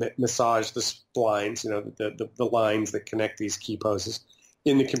you massage the splines, the lines that connect these key poses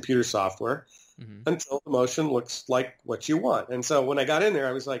in the computer software. Until the motion looks like what you want. And so when I got in there,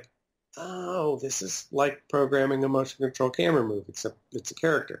 I was like, oh, this is like programming a motion control camera move, except it's a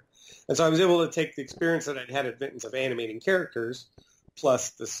character. And so I was able to take the experience that I'd had at Vinton's of animating characters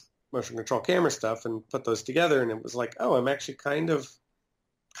plus this motion control camera stuff and put those together. And it was like, oh, I'm actually kind of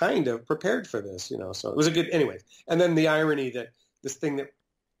prepared for this, So it was a good, anyway. And then the irony that this thing that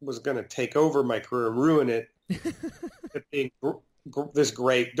was going to take over my career and ruin it, it being this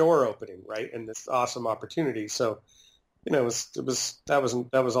great door opening, right, and this awesome opportunity. So, that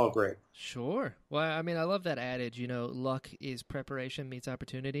was all great. Sure. Well, I mean, I love that adage. Luck is preparation meets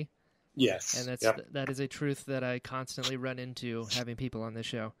opportunity. Yes, and that is a truth that I constantly run into having people on this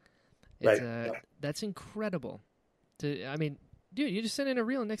show. That's incredible. I mean, dude, you just sent in a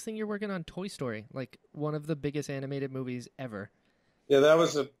reel. Next thing you're working on Toy Story, like one of the biggest animated movies ever. Yeah, that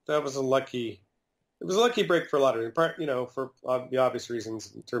was a lucky. It was a lucky break for a lot of it, for the obvious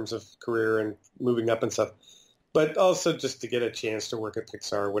reasons in terms of career and moving up and stuff, but also just to get a chance to work at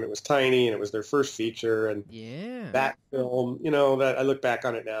Pixar when it was tiny and it was their first feature and that film, that I look back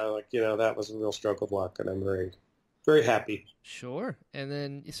on it now, like, that was a real stroke of luck and I'm very, very happy. Sure. And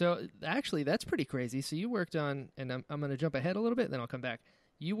then, so actually that's pretty crazy. So you worked on, and I'm going to jump ahead a little bit, then I'll come back.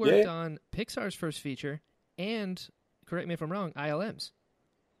 You worked on Pixar's first feature and, correct me if I'm wrong, ILM's.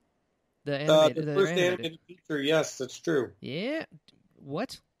 The first animated feature, yes, that's true. Yeah.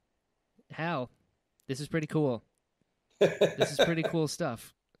 What? Hal, this is pretty cool. This is pretty cool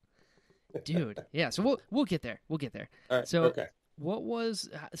stuff. Dude, yeah, so we'll get there. We'll get there. All right, so okay.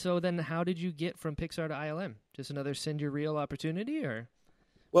 So then how did you get from Pixar to ILM? Just another send your reel opportunity, or?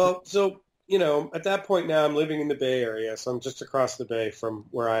 Well, so, at that point now I'm living in the Bay Area, so I'm just across the bay from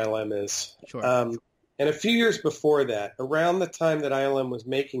where ILM is. Sure. And a few years before that, around the time that ILM was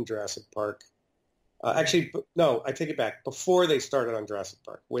making Jurassic Park, actually, no, I take it back. Before they started on Jurassic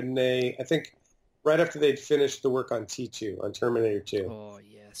Park, I think right after they'd finished the work on T2, on Terminator 2. Oh,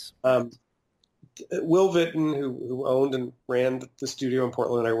 yes. Will Vitton, who owned and ran the studio in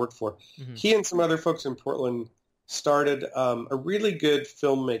Portland I worked for, he and some other folks in Portland started a really good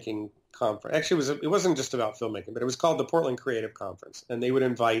filmmaking conference. Actually, it wasn't just about filmmaking, but it was called the Portland Creative Conference. And they would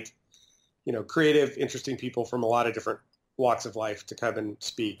invite creative, interesting people from a lot of different walks of life to come and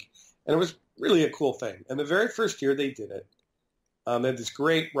speak. And it was really a cool thing. And the very first year they did it, they had this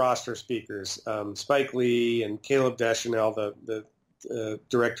great roster of speakers, Spike Lee and Caleb Deschanel, the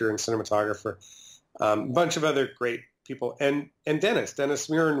director and cinematographer, a bunch of other great people, and Dennis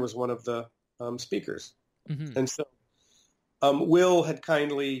Muren was one of the speakers. And so Will had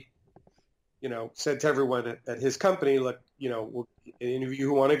kindly, said to everyone at his company, look, any of you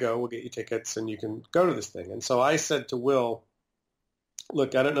who want to go, we'll get you tickets and you can go to this thing. And so I said to Will,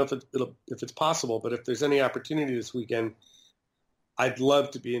 look, I don't know if it's possible, but if there's any opportunity this weekend, I'd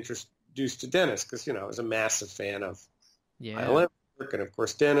love to be introduced to Dennis because, I was a massive fan of ILM work and, of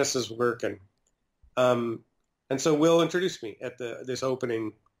course, Dennis's work. And so Will introduced me at this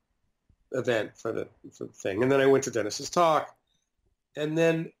opening event for the thing. And then I went to Dennis's talk. And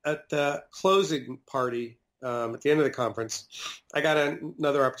then at the closing party, at the end of the conference, I got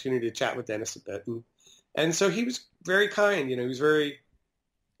another opportunity to chat with Dennis a bit. And so he was very kind. He was very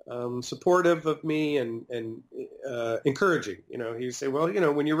supportive of me and encouraging. He would say, well,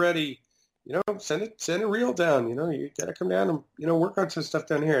 when you're ready, send a reel down. You got to come down and, work on some stuff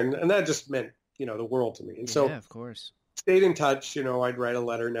down here. And that just meant, the world to me. And so, of course, stayed in touch. I'd write a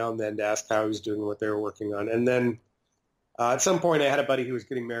letter now and then to ask how he was doing, what they were working on. And then at some point I had a buddy who was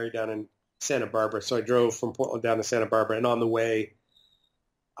getting married down in Santa Barbara. So I drove from Portland down to Santa Barbara. And on the way,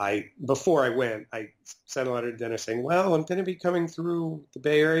 before I went, I sent a letter to Dennis saying, well, I'm going to be coming through the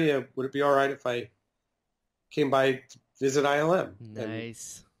Bay Area. Would it be all right if I came by to visit ILM?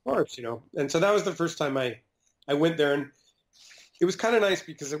 Nice. Of course, And so that was the first time I went there, and it was kind of nice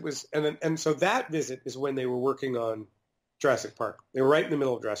because it was, and so that visit is when they were working on Jurassic Park. They were right in the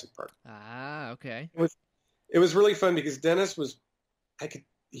middle of Jurassic Park. Ah, okay. It was really fun because Dennis was,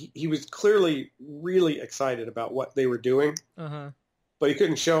 he was clearly really excited about what they were doing, but he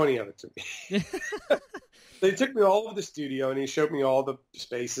couldn't show any of it to me. They took me all over the studio, and he showed me all the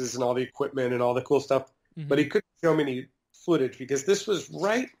spaces and all the equipment and all the cool stuff, but he couldn't show me any footage because this was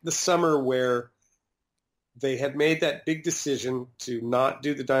right the summer where they had made that big decision to not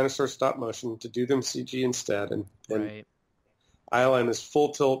do the dinosaur stop motion, to do them CG instead. And Right. ILM is full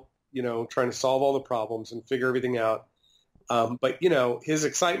tilt, trying to solve all the problems and figure everything out. But, his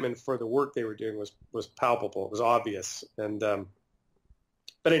excitement for the work they were doing was palpable. It was obvious. And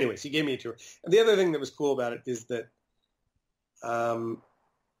but anyways, he gave me a tour. And the other thing that was cool about it is that,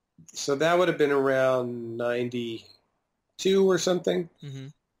 so that would have been around 92 or something.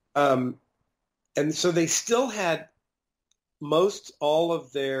 And so they still had most all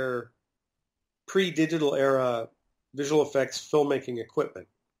of their pre-digital era visual effects filmmaking equipment.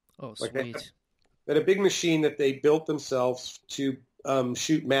 Oh, Like sweet. they had a big machine that they built themselves to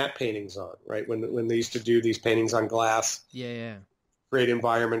shoot matte paintings on, right? When they used to do these paintings on glass, Yeah. create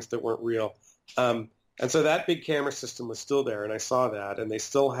environments that weren't real. And so that big camera system was still there, and I saw that, and they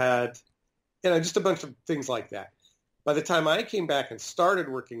still had, just a bunch of things like that. By the time I came back and started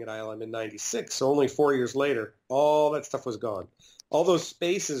working at ILM in 96, so only 4 years later, all that stuff was gone. All those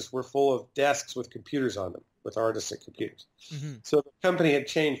spaces were full of desks with computers on them, with artistic computers. So the company had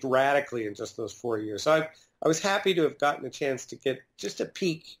changed radically in just those 4 years. So I was happy to have gotten a chance to get just a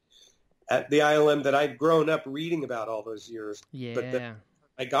peek at the ILM that I'd grown up reading about all those years. Yeah. But that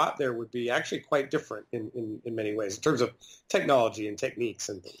I got there would be actually quite different in many ways in terms of technology and techniques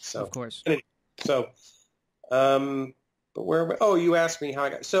and things. So, of course. Anyway, but where? Oh, you asked me how I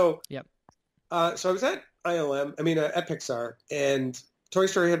got. So, Yep. So I was at at Pixar, and Toy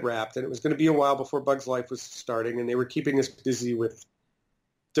Story had wrapped, and it was going to be a while before Bug's Life was starting, and they were keeping us busy with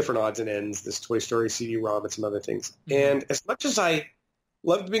different odds and ends, this Toy Story CD-ROM and some other things. And as much as I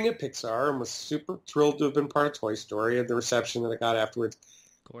loved being at Pixar and was super thrilled to have been part of Toy Story and the reception that I got afterwards,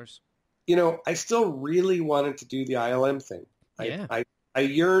 of course, I still really wanted to do the ILM thing. Yeah. I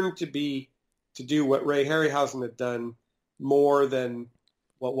yearned to do what Ray Harryhausen had done more than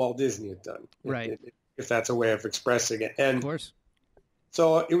what Walt Disney had done. Right. If that's a way of expressing it. And of course.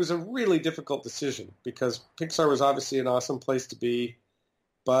 So it was a really difficult decision because Pixar was obviously an awesome place to be,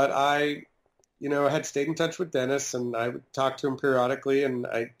 but I had stayed in touch with Dennis, and I would talk to him periodically, and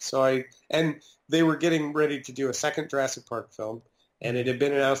they were getting ready to do a second Jurassic Park film, and it had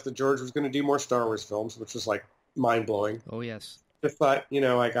been announced that George was going to do more Star Wars films, which was like mind blowing. Oh yes. I thought,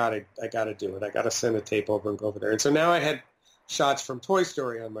 I gotta do it. I gotta send a tape over and go over there. And so now I had shots from Toy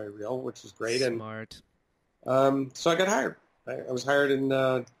Story on my reel, which was great. Smart. And so I got hired. I was hired in,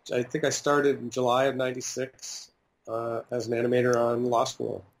 I think I started in July of 96 as an animator on Lost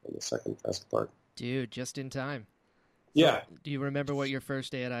World in the second Jurassic Park. Dude, just in time. Yeah. So, do you remember what your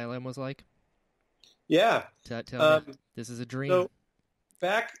first day at ILM was like? Yeah. Tell me. This is a dream. So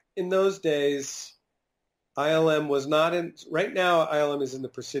back in those days, ILM was not in, right now ILM is in the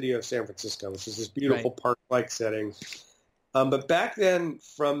Presidio of San Francisco, which is this beautiful park-like setting. But back then,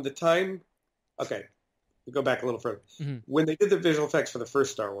 from the time, okay, we go back a little further. When they did the visual effects for the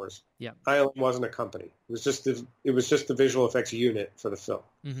first Star Wars, ILM wasn't a company. It was just the visual effects unit for the film.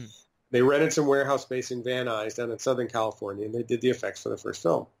 They rented some warehouse space in Van Nuys down in Southern California, and they did the effects for the first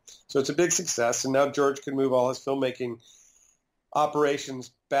film. So it's a big success, and now George can move all his filmmaking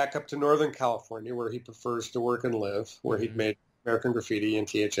operations back up to Northern California, where he prefers to work and live, where he'd made American Graffiti and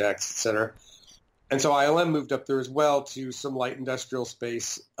THX, et cetera. And so ILM moved up there as well to some light industrial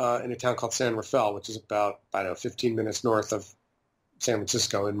space in a town called San Rafael, which is about, 15 minutes north of San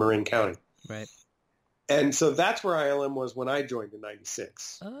Francisco in Marin County. Right. And so that's where ILM was when I joined in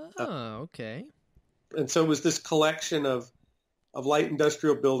 96. Oh, okay. And so it was this collection of light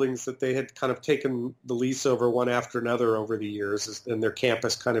industrial buildings that they had kind of taken the lease over one after another over the years, and their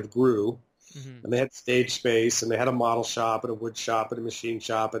campus kind of grew. And they had stage space, and they had a model shop and a wood shop and a machine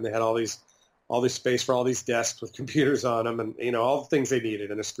shop, and they had all this space for all these desks with computers on them, and all the things they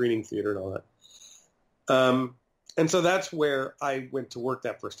needed, and a screening theater and all that. And so that's where I went to work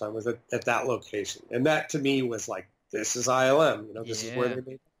that first time, was at that location. And that to me was like, this is ILM. This is where they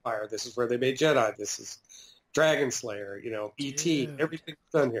made Fire. This is where they made Jedi. This is Dragon Slayer, E.T., everything's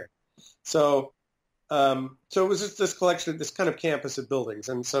done here. So so it was just this collection, this kind of campus of buildings.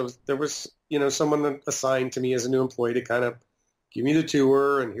 And so there was, someone assigned to me as a new employee to kind of give me the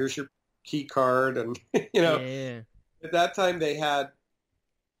tour, and here's your key card. And, at that time they had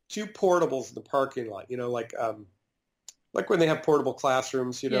two portables in the parking lot, like when they have portable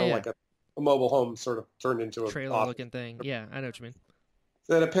classrooms, Yeah, yeah. like a mobile home sort of turned into a Trailer office. looking thing. Yeah, I know what you mean.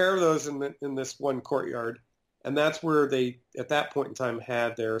 They had a pair of those in this one courtyard, and that's where they, at that point in time,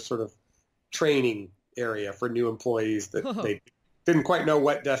 had their sort of training area for new employees that Oh, they didn't quite know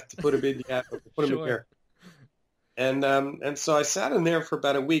what desk to put them in yet, but they put them in sure. there. And so I sat in there for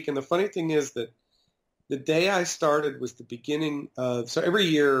about a week, and the funny thing is that the day I started was the beginning of, so every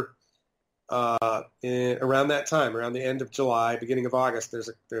year around that time, around the end of July, beginning of August,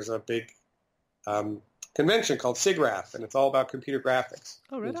 there's a big convention called SIGGRAPH, and it's all about computer graphics.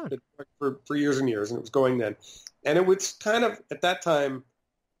 Oh, right on. It's been for years and years, and it was going then. And it was kind of, at that time,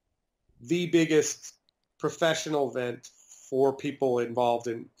 the biggest professional event for people involved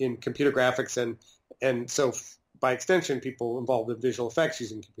in computer graphics, and so by extension, people involved in visual effects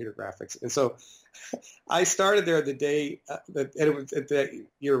using computer graphics. And so I started there the day that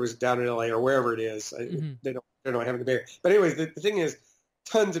year was down in LA or wherever it is. They don't have it there. But anyways, the thing is,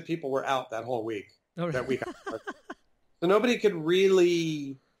 tons of people were out that whole week. Oh, That week. So nobody could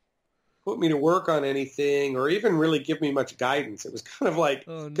really put me to work on anything or even really give me much guidance. It was kind of like,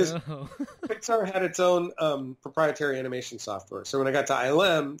 because Pixar had its own proprietary animation software. So when I got to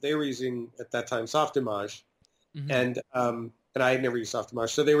ILM, they were using, at that time, Softimage. And I had never used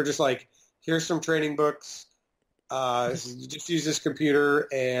Softimage. So they were just like, here's some training books. Just use this computer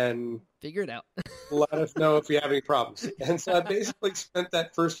and figure it out. let us know if you have any problems. And so I basically spent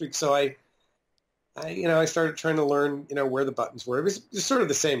that first week. So I started trying to learn, where the buttons were. It was just sort of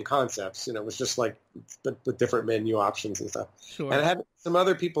the same concepts. It was just like with different menu options and stuff. Sure. And I had some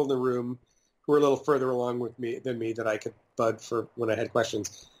other people in the room who were a little further along than me that I could bug for when I had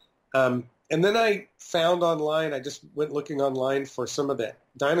questions. And then I found online, I just went looking online for some of the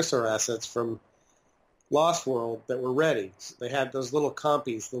dinosaur assets from Lost World that were ready. So they had those little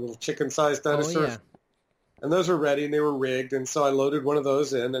compies, the little chicken-sized dinosaurs. Oh, yeah. And those were ready, and they were rigged. And so I loaded one of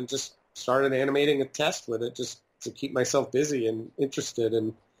those in and just started animating a test with it just to keep myself busy and interested.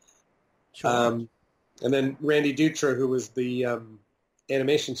 And Sure. and then Randy Dutra, who was the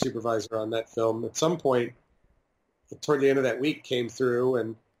animation supervisor on that film, at some point toward the end of that week came through,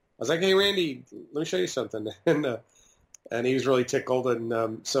 and I was like, "Hey, Randy, let me show you something." And he was really tickled,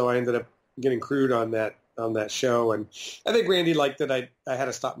 and so I ended up getting crewed on that show. And I think Randy liked that I had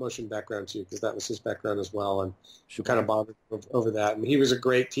a stop motion background too, because that was his background as well, and we kind of bonded over that. And he was a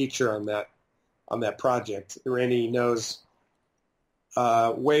great teacher on that project. Randy knows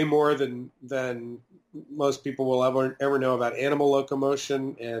way more than most people will ever know about animal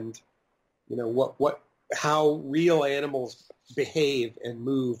locomotion and how real animals behave and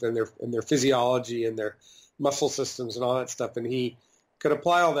move and their physiology and their muscle systems and all that stuff. And he could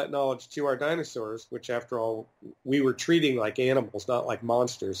apply all that knowledge to our dinosaurs, which after all, we were treating like animals, not like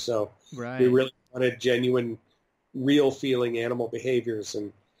monsters. So we really wanted genuine, real feeling animal behaviors.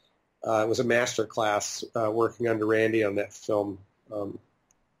 And it was a master class working under Randy on that film in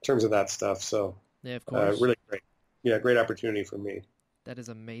terms of that stuff. So yeah, of course. Really great. Yeah, great opportunity for me. That is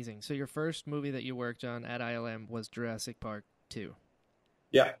amazing. So your first movie that you worked on at ILM was Jurassic Park 2.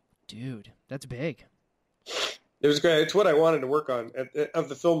 Yeah. Dude, that's big. It was great. It's what I wanted to work on of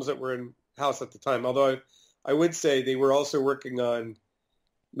the films that were in house at the time. Although I would say they were also working on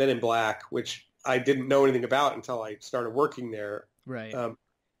Men in Black, which I didn't know anything about until I started working there. Right.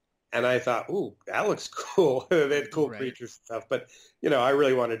 And I thought, ooh, that looks cool. They had cool creatures and stuff. But, I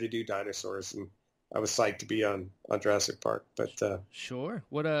really wanted to do dinosaurs, and I was psyched to be on Jurassic Park. But sure.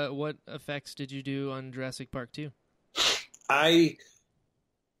 What effects did you do on Jurassic Park 2? I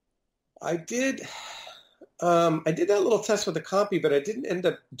did that little test with the compy, but I didn't end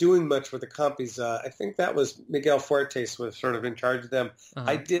up doing much with the compies. I think that was Miguel Fuertes was sort of in charge of them.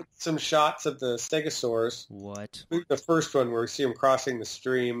 I did some shots of the stegosaurs. What? The first one where we see them crossing the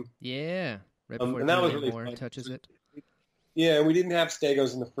stream. Yeah. Right before and that was really more fun. Touches it. Yeah, we didn't have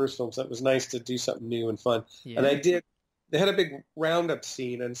stegos in the first film, so it was nice to do something new and fun. Yeah. And they had a big roundup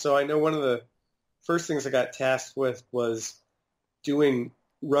scene, and so I know one of the first things I got tasked with was doing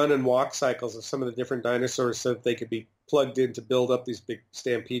run and walk cycles of some of the different dinosaurs so that they could be plugged in to build up these big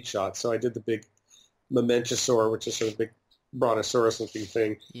stampede shots. So I did the big Momentosaur, which is sort of a big brontosaurus-looking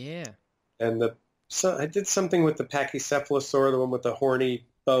thing. Yeah. And I did something with the Pachycephalosaur, the one with the horny,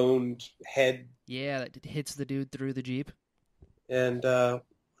 boned head. Yeah, that hits the dude through the Jeep. And what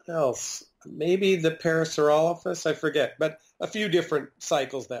else? Maybe the Parasaurolophus, I forget. But a few different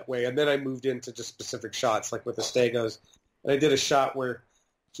cycles that way. And then I moved into just specific shots, like with the stegos. And I did a shot where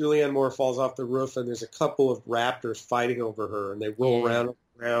Julianne Moore falls off the roof, and there's a couple of raptors fighting over her, and they roll around and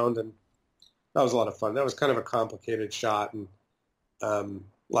around, and that was a lot of fun. That was kind of a complicated shot, and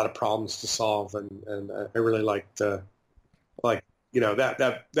lot of problems to solve, and I really liked like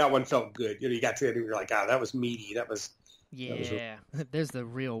that one felt good. You got to it and you're like, that was meaty. That was really, Yeah, there's the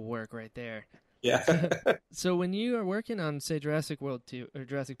real work right there. yeah. So when you are working on, say, Jurassic World 2 or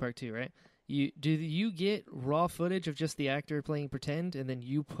Jurassic Park 2, right? Do you get raw footage of just the actor playing pretend, and then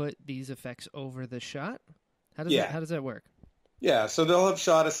you put these effects over the shot? Yeah. How does that work? Yeah, so they'll have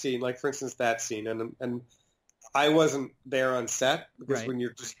shot a scene, like for instance that scene, and I wasn't there on set because Right. when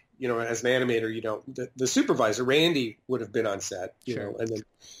you're just as an animator, you don't the supervisor Randy would have been on set, Sure. and then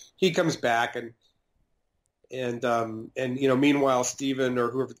he comes back and meanwhile Steven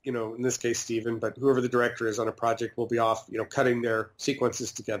or whoever in this case Steven, but whoever the director is on a project will be off cutting their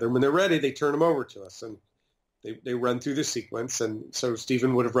sequences together. And when they're ready, they turn them over to us and they run through the sequence. And so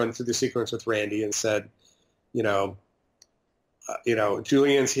Steven would have run through the sequence with Randy and said, you know.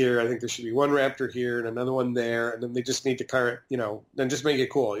 Julianne's here. I think there should be one raptor here and another one there, and then they just need to then just make it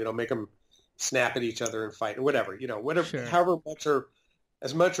cool. Make them snap at each other and fight or whatever. Whatever, Sure. however much or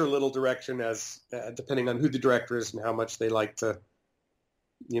as much or little direction as depending on who the director is and how much they like to,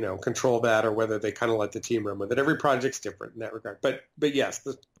 control that or whether they kind of let the team run with it. Every project's different in that regard. But yes,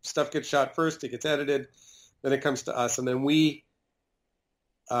 the stuff gets shot first. It gets edited, then it comes to us, and then we.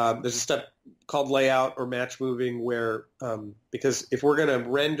 There's a step called layout or match moving where, because if we're going to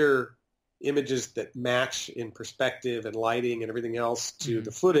render images that match in perspective and lighting and everything else to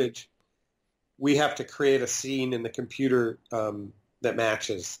the footage, we have to create a scene in the computer that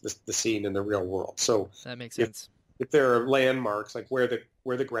matches the scene in the real world. So that makes sense. If there are landmarks like where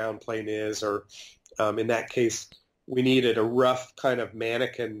the ground plane is, or in that case, we needed a rough kind of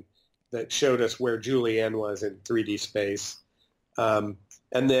mannequin that showed us where Julianne was in 3D space.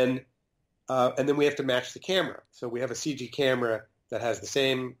 And then we have to match the camera. So we have a CG camera that has the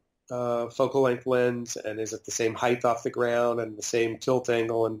same focal length lens and is at the same height off the ground and the same tilt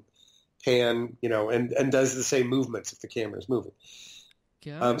angle and pan, and does the same movements if the camera is moving.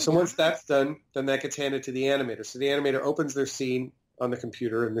 So once that's done, then that gets handed to the animator. So the animator opens their scene on the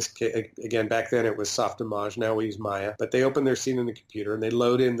computer. In this case, again, back then it was Softimage. Now we use Maya. But they open their scene in the computer and they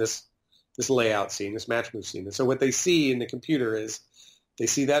load in this layout scene, this match move scene. And so what they see in the computer is they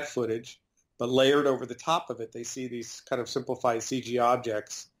see that footage, but layered over the top of it, they see these kind of simplified CG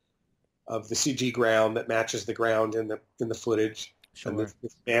objects of the CG ground that matches the ground in the footage, Sure. and this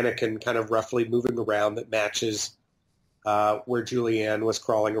mannequin kind of roughly moving around that matches where Julianne was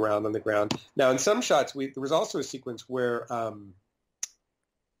crawling around on the ground. Now, in some shots, there was also a sequence where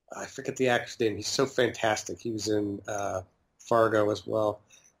I forget the actor's name. He's so fantastic. He was in Fargo as well.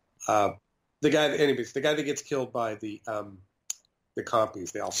 The guy that gets killed by the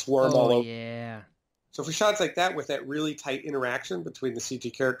compies. They all swarm all over. Yeah. So for shots like that with that really tight interaction between the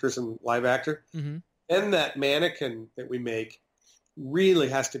CG characters and live actor, then that mannequin that we make really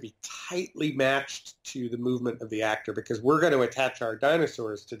has to be tightly matched to the movement of the actor because we're going to attach our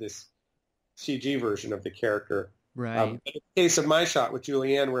dinosaurs to this CG version of the character. Right. In the case of my shot with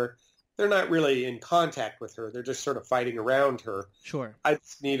Julianne, where they're not really in contact with her, they're just sort of fighting around her. Sure. I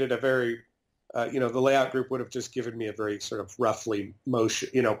just needed a very the layout group would have just given me a very sort of roughly motion,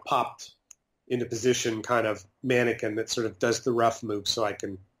 popped into position kind of mannequin that sort of does the rough moves so I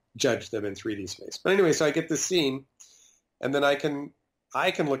can judge them in 3D space. But anyway, so I get this scene, and then I can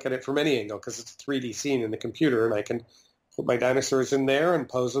look at it from any angle because it's a 3D scene in the computer, and I can put my dinosaurs in there and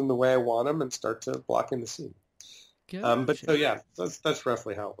pose them the way I want them and start to block in the scene. But so yeah, that's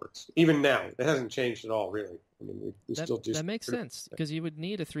roughly how it works. Even now, it hasn't changed at all, really. I mean, we still do. That makes sense because you would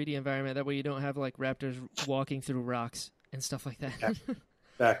need a 3D environment. That way, you don't have like raptors walking through rocks and stuff like that.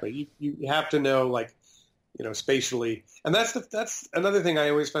 Exactly. You have to know spatially, and that's another thing I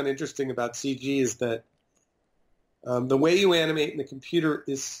always find interesting about CG is that the way you animate in the computer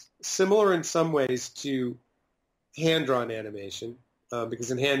is similar in some ways to hand-drawn animation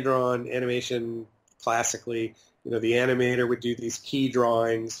because in hand-drawn animation, classically, the animator would do these key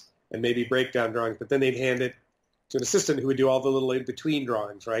drawings and maybe breakdown drawings, but then they'd hand it to an assistant who would do all the little in-between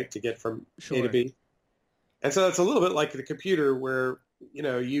drawings, right, to get from A to B. And so it's a little bit like the computer where,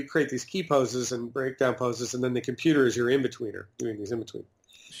 you create these key poses and breakdown poses, and then the computer is your in-betweener doing these in-between.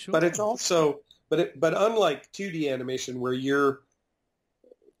 Sure. But it's also, but unlike 2D animation where you're,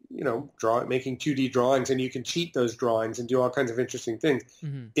 making 2D drawings and you can cheat those drawings and do all kinds of interesting things.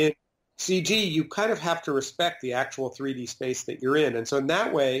 In CG, you kind of have to respect the actual 3D space that you're in. And so in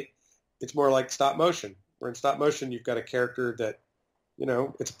that way, it's more like stop motion. Where in stop motion, you've got a character that,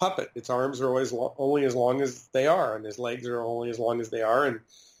 it's a puppet. Its arms are always only as long as they are, and his legs are only as long as they are. And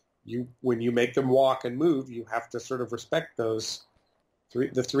when you make them walk and move, you have to sort of respect those, the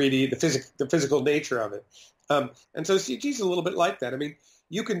 3D, the physical nature of it. And so CG is a little bit like that. I mean,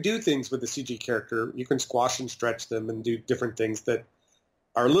 you can do things with the CG character. You can squash and stretch them and do different things that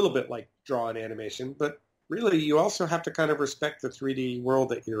are a little bit like drawn animation. But really, you also have to kind of respect the 3D world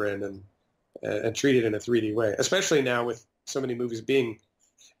that you're in and treat it in a 3D way, especially now with so many movies being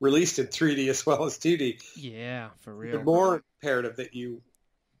released in 3D as well as 2D. Yeah, for real. It's more imperative that you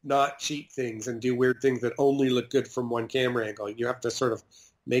not cheat things and do weird things that only look good from one camera angle. You have to sort of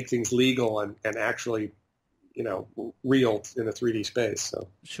make things legal and actually, real in a 3D space. So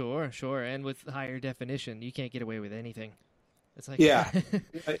Sure. And with higher definition, you can't get away with anything. It's like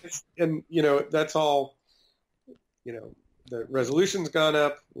that's all, the resolution's gone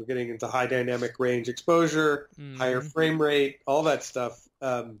up. We're getting into high dynamic range exposure, higher frame rate, all that stuff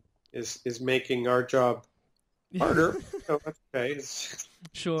is making our job harder. So that's okay.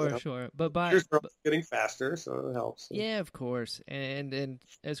 Sure. But getting faster, so it helps. Yeah, of course. And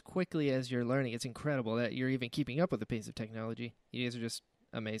as quickly as you're learning, it's incredible that you're even keeping up with the pace of technology. You guys are just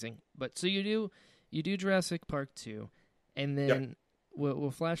amazing. But so you do Jurassic Park 2, and then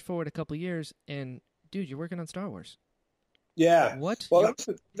we'll flash forward a couple years, and dude, you're working on Star Wars. Yeah. What? Well,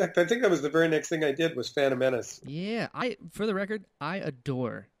 I think that was the very next thing I did was Phantom Menace. Yeah. For the record, I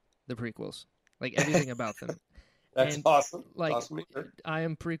adore the prequels. Like everything about them. That's awesome. Like, awesome. I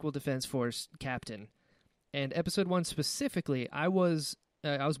am prequel Defense Force captain, and Episode 1 specifically, I was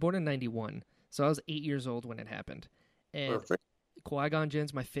born in 91, so I was 8 years old when it happened. And Perfect. Qui-Gon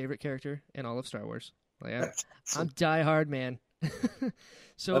Jinn's my favorite character in all of Star Wars. Like, awesome. I'm diehard, man.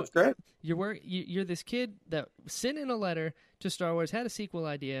 So that's great. You're this kid that sent in a letter to Star Wars, had a sequel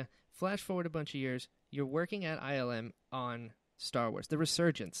idea. Flash forward a bunch of years, you're working at ILM on Star Wars, the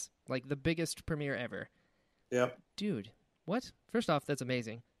Resurgence, like the biggest premiere ever. Yep. Dude, what? First off, that's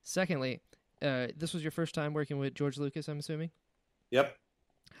amazing. Secondly, this was your first time working with George Lucas, I'm assuming? Yep.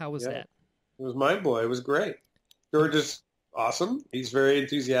 How was that? It was mind-blowing. It was great. George is awesome. He's very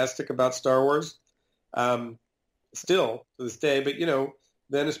enthusiastic about Star Wars, still to this day. But,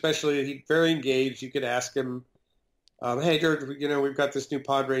 then especially he's very engaged. You could ask him, hey, George, we've got this new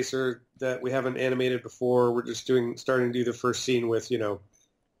pod racer that we haven't animated before. We're just starting to do the first scene with,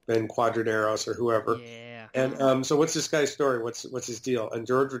 Ben Quadraneros or whoever. Yeah. And so what's this guy's story? What's his deal? And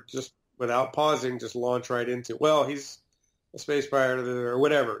George would just, without pausing, just launch right into, well, he's a space pirate or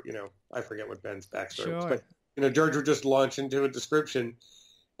whatever. I forget what Ben's backstory was. But, George would just launch into a description.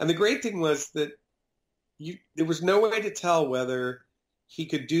 And the great thing was that there was no way to tell whether he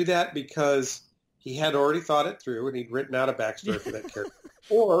could do that because he had already thought it through and he'd written out a backstory for that character,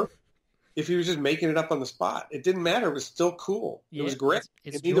 or if he was just making it up on the spot. It didn't matter. It was still cool. It was great.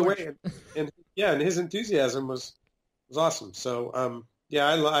 It's either way. And his enthusiasm was awesome. So,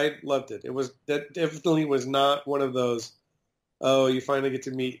 I loved it. That definitely was not one of those, oh, you finally get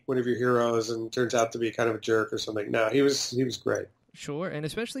to meet one of your heroes and turns out to be kind of a jerk or something. No, he was great. Sure, and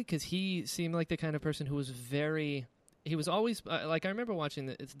especially because he seemed like the kind of person who was he was always, I remember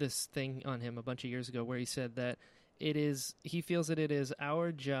watching this thing on him a bunch of years ago where he said that he feels that it is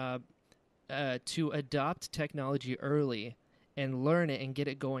our job to adopt technology early and learn it and get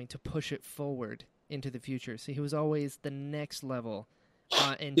it going to push it forward into the future. So he was always the next level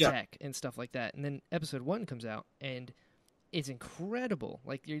in tech and stuff like that. And then Episode 1 comes out, and it's incredible.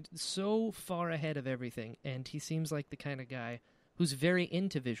 Like, you're so far ahead of everything, and he seems like the kind of guy who's very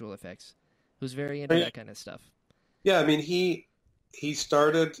into visual effects, who's very into that kind of stuff. Yeah, I mean, he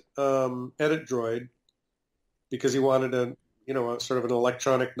started Edit Droid because he wanted a sort of an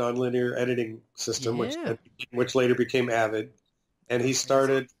electronic nonlinear editing system, which later became Avid. And he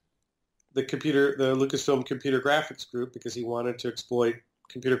started the Lucasfilm Computer Graphics Group because he wanted to exploit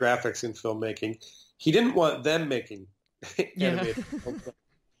computer graphics in filmmaking. He didn't want them making animated films.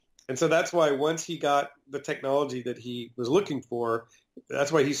 And so that's why once he got the technology that he was looking for,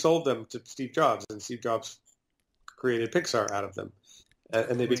 that's why he sold them to Steve Jobs, and Steve Jobs created Pixar out of them,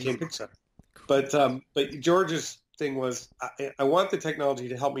 and they became Pixar. But George's thing was, I want the technology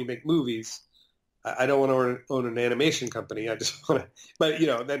to help me make movies. I don't want to own an animation company. I just want to,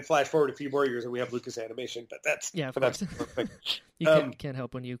 but then flash forward a few more years and we have Lucas Animation. But that's of course. You can't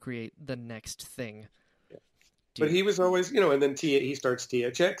help when you create the next thing. Yeah. But he was always, and then he starts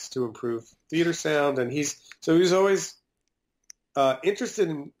THX to improve theater sound, and he was always interested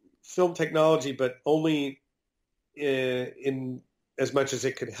in film technology, but only in as much as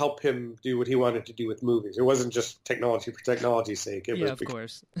it could help him do what he wanted to do with movies. It wasn't just technology for technology's sake. It was of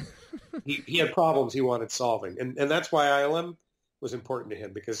course. he had problems he wanted solving. And that's why ILM was important to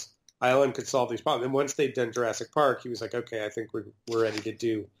him, because ILM could solve these problems. And once they'd done Jurassic Park, he was like, okay, I think we're ready to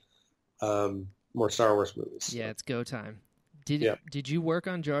do more Star Wars movies. Yeah, it's go time. Did you work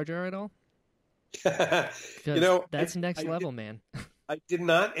on Jar Jar at all? That's next level, man. I did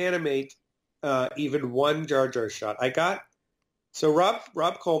not animate even one Jar Jar shot. So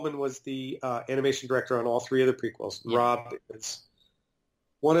Rob Coleman was the animation director on all three of the prequels. Yeah. Rob is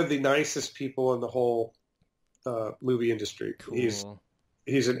one of the nicest people in the whole movie industry. Cool.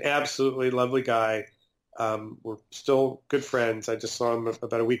 He's an absolutely lovely guy. We're still good friends. I just saw him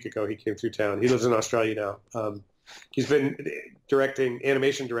about a week ago. He came through town. He lives in Australia now. He's been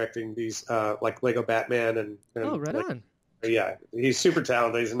animation directing these like Lego Batman and right like, on. yeah, he's super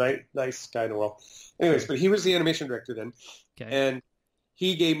talented. He's a nice guy in the world. Anyways, but he was the animation director then, and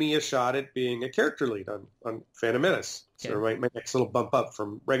he gave me a shot at being a character lead on Phantom Menace. So my next little bump up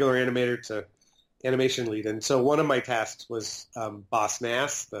from regular animator to animation lead. And so one of my tasks was Boss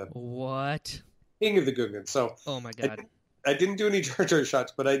Nass, the king of the Gungans. So oh my god, I didn't do any Jar Jar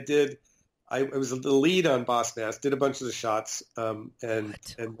shots, but I did. I was the lead on Boss Nass, did a bunch of the shots, and then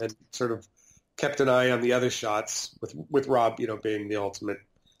sort of kept an eye on the other shots with Rob, being the ultimate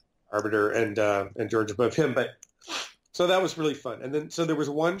arbiter and George above him. But so that was really fun. And then so there was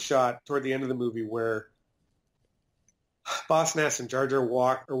one shot toward the end of the movie where Boss Nass and Jar Jar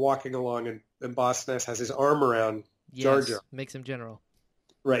are walking along, and Boss Nass has his arm around Jar Jar. Makes him general.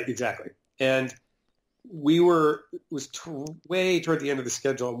 Right, exactly. And it was way toward the end of the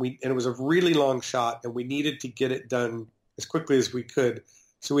schedule, and it was a really long shot, and we needed to get it done as quickly as we could.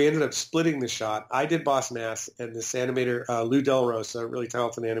 So we ended up splitting the shot. I did Boss Nass, and this animator, Lou Del Rosa, a really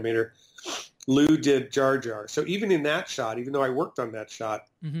talented animator, Lou did Jar Jar. So even in that shot, even though I worked on that shot,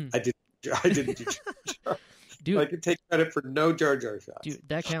 I didn't do Jar Jar. Dude, I could take credit for no Jar Jar shots. Dude,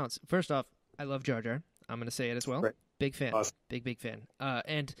 that counts. First off, I love Jar Jar. I'm going to say it as well. Right. Big fan. Awesome. Big fan.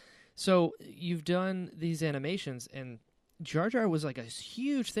 And so you've done these animations, and Jar Jar was like a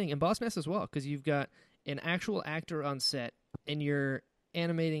huge thing, and Boss Nass as well, because you've got an actual actor on set, and you're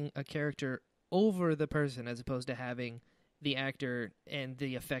animating a character over the person as opposed to having the actor and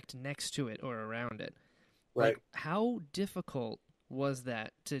the effect next to it or around it. Right. Like, how difficult was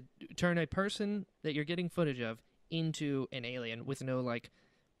that to turn a person that you're getting footage of into an alien with no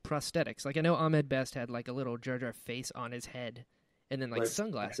prosthetics? Like, I know Ahmed Best had a little Jar Jar face on his head and then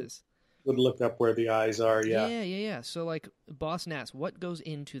sunglasses. Would look up where the eyes are. Yeah. So Boss Nass, what goes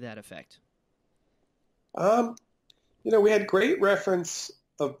into that effect? We had great reference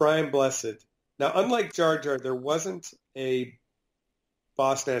of Brian Blessed. Now, unlike Jar Jar, there wasn't a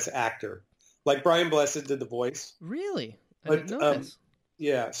Boss Nass actor. Like Brian Blessed did the voice. Really? I didn't know this.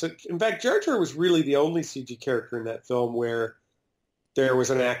 Yeah. So, in fact, Jar Jar was really the only CG character in that film where there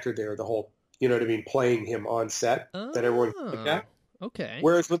was an actor there, the whole, playing him on set that everyone could look at. Okay.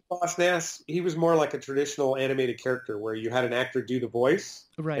 Whereas with Boss Nass, he was more like a traditional animated character where you had an actor do the voice.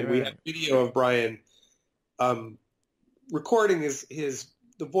 Right. And we had video of Brian recording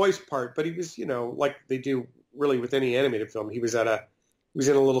the voice part, but he was, like they do really with any animated film. He was in a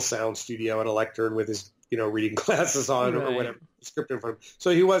little sound studio at a lectern with his, reading glasses on or whatever, script in front of him. So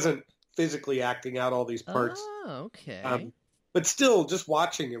he wasn't physically acting out all these parts. Oh, okay. But still, just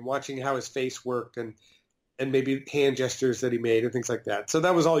watching how his face worked and maybe hand gestures that he made and things like that. So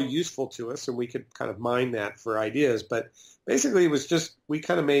that was all useful to us, and we could kind of mine that for ideas. But basically, it was just we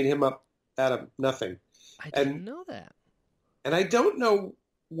kind of made him up out of nothing. I didn't know that. And I don't know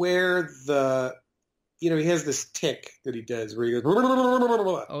where he has this tick that he does where he goes,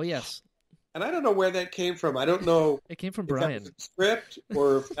 oh, yes. And I don't know where that came from. I don't know. It came from if Brian. That was a script,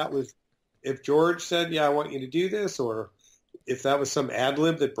 or if George said, yeah, I want you to do this, or if that was some ad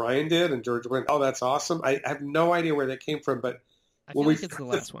lib that Brian did and George went, oh, that's awesome. I have no idea where that came from, but I feel like it's the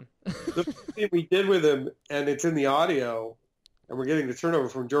last one. The thing we did with him, and it's in the audio, and we're getting the turnover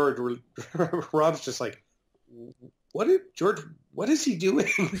from George, Rob's just like, what is he doing?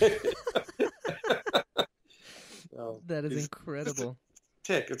 That is incredible.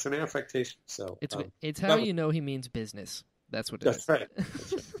 Tick. It's an affectation. So it's how you know he means business. That's what it is. Right.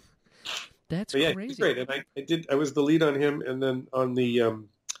 That's crazy. He's great. And I was the lead on him, and then on the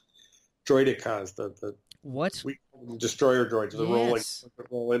droidicons, the what? Destroyer droids, the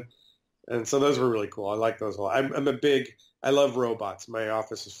rolling. And so those were really cool. I like those a lot. I love robots. My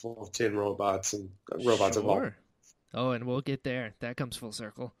office is full of tin robots and robots of all. Oh, and we'll get there. That comes full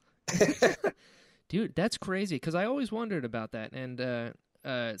circle. Dude, that's crazy, because I always wondered about that. And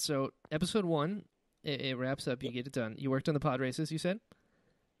so episode 1, it wraps up. You get it done. You worked on the pod races, you said?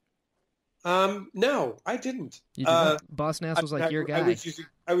 No, I didn't. You didn't? Boss Nass was your guy.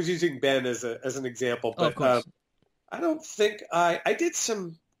 I was using Ben as an example, but of course. I don't think I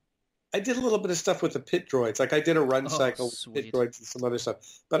did a little bit of stuff with the pit droids. Like I did a run cycle with pit droids and some other stuff.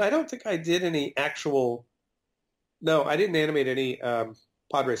 But I don't think I did any actual... No, I didn't animate any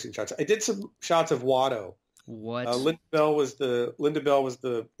pod racing shots. I did some shots of Watto. What? Linda Bell was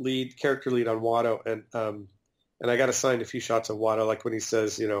the lead character lead on Watto, and I got assigned a few shots of Watto, like when he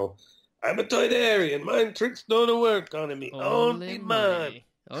says, I'm a Toydarian, mine tricks don't work on me, only mine.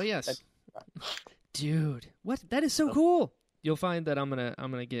 Oh yes, dude. What? That is so cool. You'll find that I'm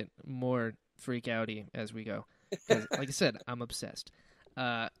gonna get more freak outy as we go. 'Cause, like I said, I'm obsessed.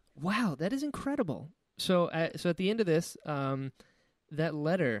 Wow, that is incredible. So at the end of this, that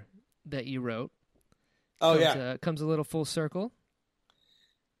letter that you wrote, comes a little full circle.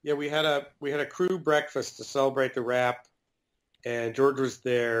 Yeah, we had a crew breakfast to celebrate the wrap, and George was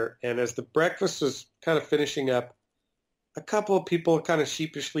there. And as the breakfast was kind of finishing up, a couple of people kind of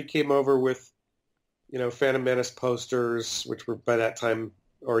sheepishly came over with, Phantom Menace posters, which were by that time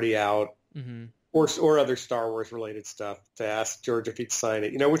already out, Mm-hmm. or other Star Wars related stuff, to ask George if he'd sign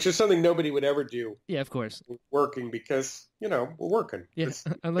it. Which is something nobody would ever do. Yeah, of course. Working because we're working. Yeah,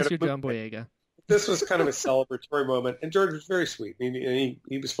 unless you're John Boyega. This was kind of a celebratory moment, and George was very sweet.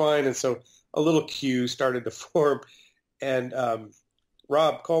 He was fine, and so a little queue started to form, and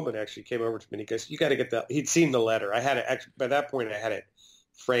Rob Coleman actually came over to me and he goes, "You got to get that." He'd seen the letter. I had it actually by that point. I had it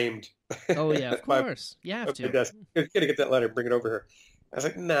framed. Oh yeah, of course. You have to. You got to get that letter and bring it over here. I was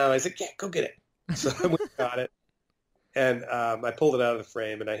like, "No." I said, "Yeah, go get it." So I went and got it, and I pulled it out of the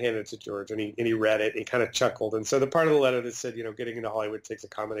frame and I handed it to George, and he read it. And he kind of chuckled, and so the part of the letter that said, getting into Hollywood takes a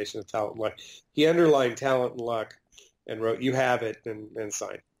combination of talent and luck. He underlined talent and luck, and wrote, "You have it," and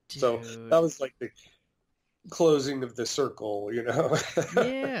signed. Dude. So that was like the closing of the circle,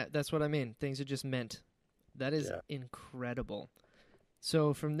 Yeah, that's what I mean. Things are just meant. That is incredible.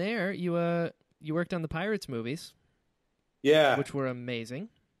 So from there, you worked on the Pirates movies. Yeah. Which were amazing.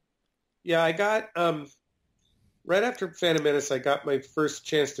 Yeah, I got right after Phantom Menace, I got my first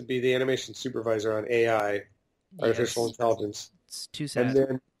chance to be the animation supervisor on AI, artificial intelligence. It's too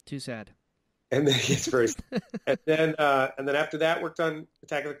sad. Too sad. And then it's very sad. and then after that, worked on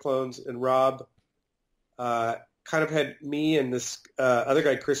Attack of the Clones, and Rob kind of had me and this other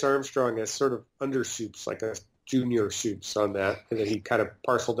guy, Chris Armstrong, as sort of undersoups, like a junior soups on that, and then he kind of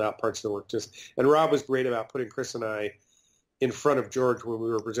parceled out parts of the work. And Rob was great about putting Chris and I in front of George when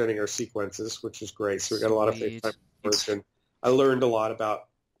we were presenting our sequences, which was great. So we got a lot of face time with George, and I learned a lot about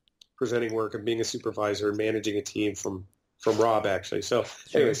presenting work and being a supervisor and managing a team from Rob, actually. So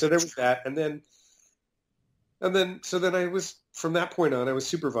anyway, so there was that, and then I was, from that point on, I was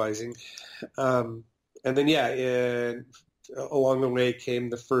supervising, and then along the way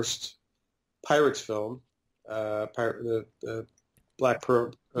came the first Pirates film, the Black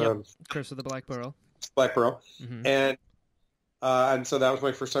Pearl, Curse of the Black Pearl. Black Pearl, mm-hmm. And so that was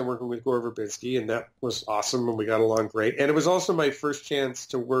my first time working with Gore Verbinski, and that was awesome, and we got along great. And it was also my first chance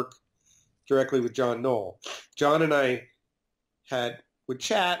to work directly with John Knoll. John and I would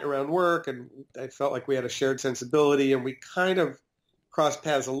chat around work, and I felt like we had a shared sensibility, and we kind of crossed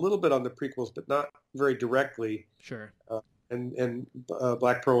paths a little bit on the prequels, but not very directly. Sure. And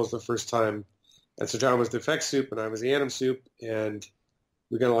Black Pearl was the first time. And so John was the effects soup, and I was the anim soup, and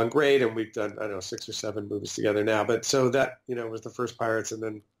we got along great, and we've done, 6 or 7 movies together now. But so that, was the first Pirates, and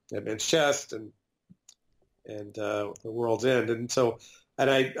then Dead Man's Chest, and The World's End. And so, and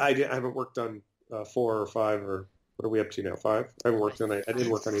I haven't worked on 4 or 5, or what are we up to now? 5? I haven't worked on, I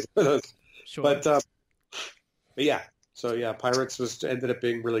didn't work on either of those. Sure. But yeah. So yeah, Pirates ended up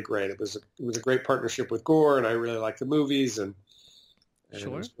being really great. It was a great partnership with Gore, and I really liked the movies, and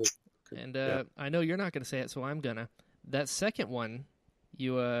sure. I know you're not going to say it, so I'm gonna. That second one,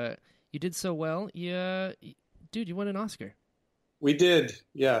 you did so well. Dude, you won an Oscar. We did,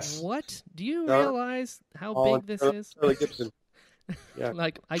 yes. What? Do you realize how big this is? Charlie Gibson. Yeah.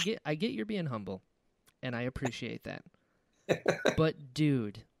 Like I get you're being humble, and I appreciate that. But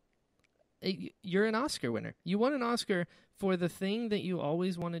dude, you're an Oscar winner. You won an Oscar for the thing that you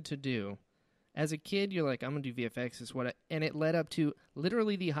always wanted to do. As a kid, you're like, I'm gonna do VFX. And it led up to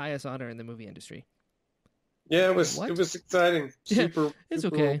literally the highest honor in the movie industry. Yeah, it was exciting. Super. It's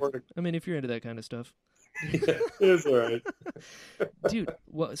super okay. rewarding. I mean, if you're into that kind of stuff. Yeah, it's all right. Dude,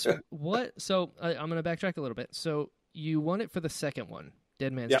 So I'm gonna backtrack a little bit. So you won it for the second one,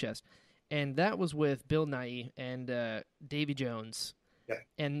 Dead Man's Chest, and that was with Bill Nighy and Davy Jones. Yeah.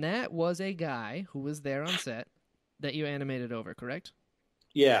 And that was a guy who was there on set that you animated over, correct?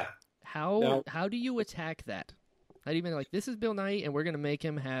 Yeah. How do you attack that? How do you mean, like, this is Bill Nighy and we're going to make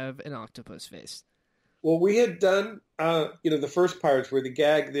him have an octopus face? Well, we had done, the first Pirates where the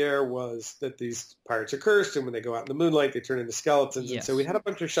gag there was that these pirates are cursed, and when they go out in the moonlight, they turn into skeletons. Yes. And so we had a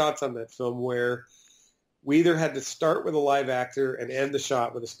bunch of shots on that film where we either had to start with a live actor and end the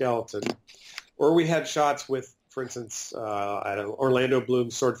shot with a skeleton, or we had shots with, for instance, Orlando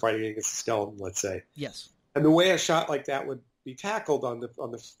Bloom sword fighting against a skeleton, let's say. Yes. And the way a shot like that would be tackled on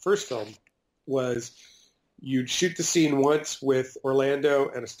the first film was you'd shoot the scene once with Orlando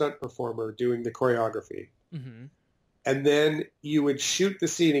and a stunt performer doing the choreography. Mm-hmm. And then you would shoot the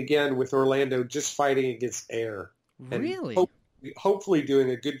scene again with Orlando just fighting against air. Really? And hopefully doing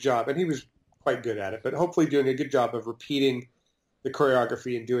a good job. And he was quite good at it, but hopefully doing a good job of repeating the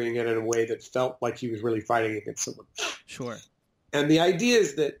choreography and doing it in a way that felt like he was really fighting against someone. Sure. And the idea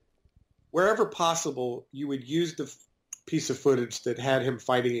is that wherever possible, you would use the piece of footage that had him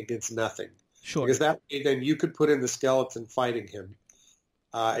fighting against nothing. Sure. Because that way then you could put in the skeleton fighting him,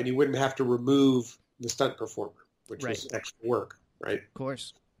 and you wouldn't have to remove the stunt performer, which was extra work, right? Of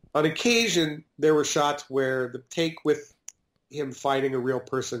course. On occasion, there were shots where the take with him fighting a real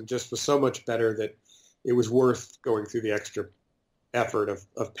person just was so much better that it was worth going through the extra effort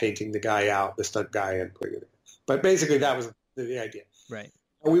of painting the guy out, the stunt guy, and putting it in. But basically that was the idea. Right.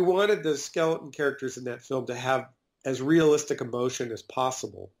 And we wanted the skeleton characters in that film to have as realistic emotion as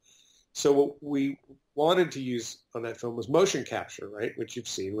possible. So what we wanted to use on that film was motion capture, right, which you've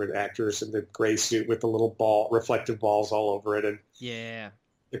seen, where the actors in the gray suit with the little reflective balls all over it, and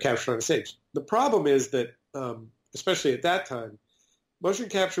they're captured on the stage. The problem is that, especially at that time, motion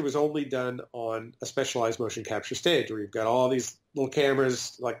capture was only done on a specialized motion capture stage, where you've got all these little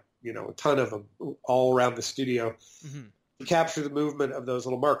cameras, like, you know, a ton of them all around the studio to capture the movement of those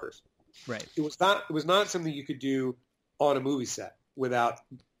little markers. Right. It was not something you could do on a movie set without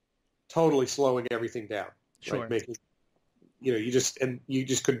totally slowing everything down. Sure. Right? Making, you know, you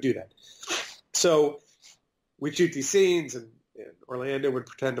just couldn't do that. So we'd shoot these scenes, and Orlando would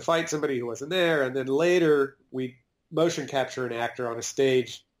pretend to fight somebody who wasn't there, and then later we'd motion capture an actor on a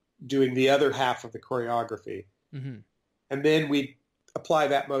stage doing the other half of the choreography. Mm-hmm. And then we'd apply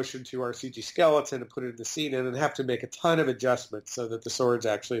that motion to our CG skeleton and put it in the scene, and then have to make a ton of adjustments so that the swords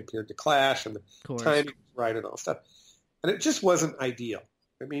actually appeared to clash and the timing was right and all stuff. And it just wasn't ideal.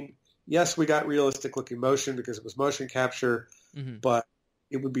 I mean, yes, we got realistic looking motion because it was motion capture, but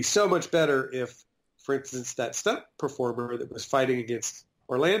it would be so much better if, for instance, that stunt performer that was fighting against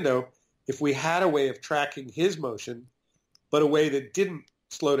Orlando, if we had a way of tracking his motion, but a way that didn't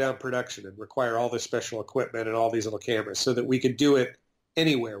slow down production and require all this special equipment and all these little cameras, so that we could do it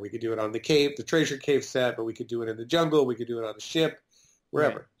anywhere. We could do it on the treasure cave set, but we could do it in the jungle. We could do it on a ship,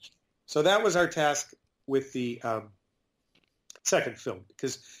 wherever. Right. So that was our task with the second film,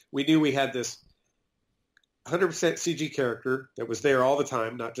 because we knew we had this 100% CG character that was there all the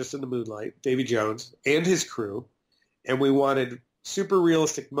time, not just in the moonlight, Davy Jones, and his crew. And we wanted super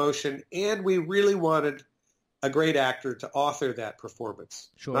realistic motion, and we really wanted a great actor to author that performance.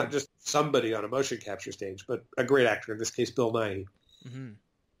 Sure. Not just somebody on a motion capture stage, but a great actor, in this case, Bill Nighy. Mm-hmm.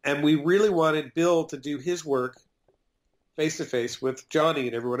 And we really wanted Bill to do his work face-to-face with Johnny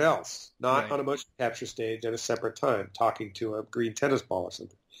and everyone else, not on a motion capture stage at a separate time, talking to a green tennis ball or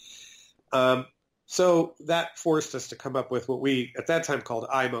something. So that forced us to come up with what we, at that time, called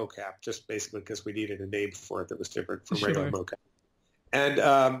iMocap, just basically because we needed a name for it that was different from regular mocap.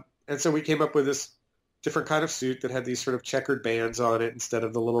 And so we came up with this different kind of suit that had these sort of checkered bands on it instead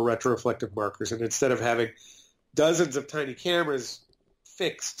of the little retroreflective markers. And instead of having dozens of tiny cameras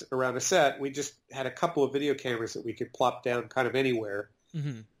fixed around a set, we just had a couple of video cameras that we could plop down kind of anywhere,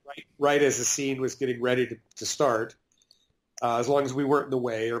 right as the scene was getting ready to start. As long as we weren't in the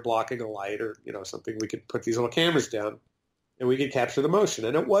way or blocking a light or, you know, something, we could put these little cameras down and we could capture the motion.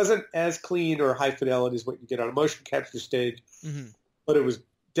 And it wasn't as clean or high fidelity as what you get on a motion capture stage, but it was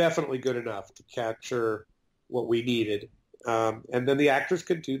definitely good enough to capture what we needed. And then the actors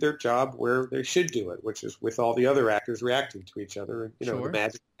could do their job where they should do it, which is with all the other actors reacting to each other and, you know, the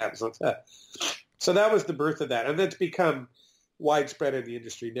magic that happens on set. So that was the birth of that. And that's become widespread in the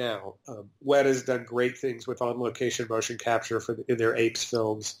industry now. WET has done great things with on-location motion capture in their Apes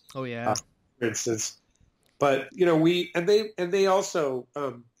films. Oh, yeah. For instance. But, you know, they also,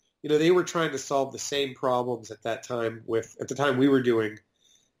 you know, they were trying to solve the same problems at that time at the time we were doing,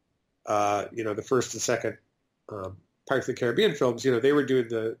 you know, the first and second Pirates of the Caribbean films. You know, they were doing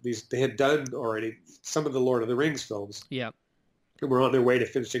they had done already some of the Lord of the Rings films. Yeah. And were on their way to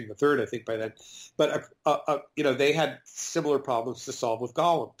finishing the third, I think, by then. But, you know, they had similar problems to solve with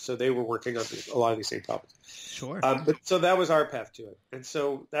Gollum. So they were working on a lot of these same problems. Sure. But so that was our path to it. And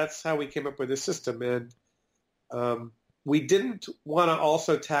so that's how we came up with this system. And we didn't want to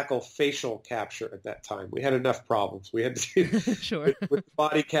also tackle facial capture at that time. We had enough problems. We had to do with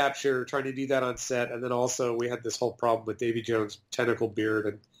body capture, trying to do that on set. And then also we had this whole problem with Davy Jones' tentacle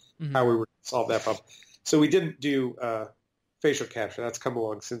beard and how we were to solve that problem. So we didn't do facial capture. That's come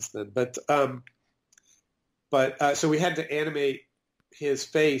along since then. But so we had to animate his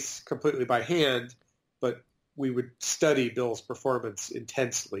face completely by hand but we would study Bill's performance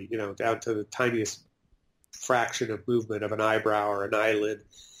intensely, down to the tiniest fraction of movement of an eyebrow or an eyelid.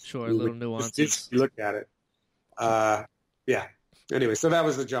 Sure, little nuances. You look at it. Yeah. Anyway, so that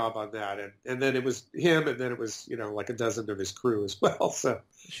was the job on that, and then it was him, and then it was like a dozen of his crew as well. So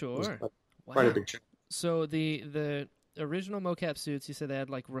sure, quite a big job. So the original mocap suits, you said they had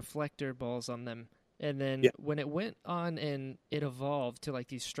like reflector balls on them, and then when it went on and it evolved to like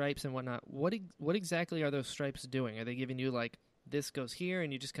these stripes and whatnot, what exactly are those stripes doing? Are they giving you like this goes here,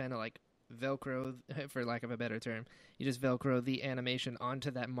 and you just kind of like Velcro, for lack of a better term, you just Velcro the animation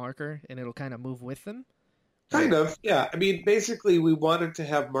onto that marker, and it'll kind of move with them? Kind of, yeah. I mean, basically, we wanted to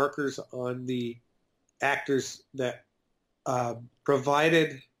have markers on the actors that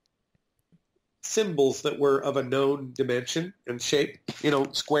provided symbols that were of a known dimension and shape,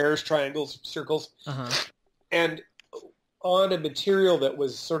 squares, triangles, circles, and on a material that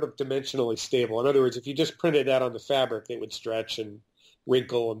was sort of dimensionally stable. In other words, if you just printed that on the fabric, it would stretch and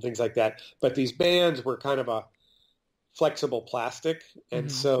wrinkle and things like that. But these bands were kind of a flexible plastic, and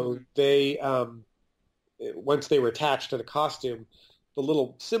so they... once they were attached to the costume, the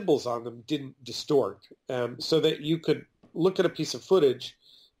little symbols on them didn't distort, so that you could look at a piece of footage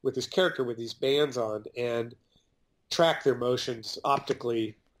with this character with these bands on and track their motions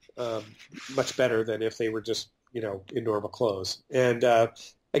optically much better than if they were just, in normal clothes. And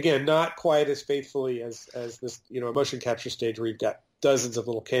again, not quite as faithfully as this, a motion capture stage where you've got dozens of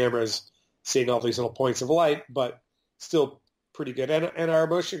little cameras seeing all these little points of light, but still pretty good. And our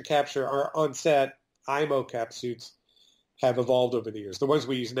motion capture, our on-set iMocap suits have evolved over the years. The ones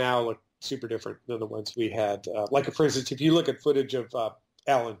we use now look super different than the ones we had. Like, for instance, if you look at footage of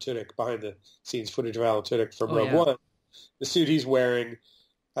Alan Tudyk, behind the scenes footage of Alan Tudyk from Rogue One, the suit he's wearing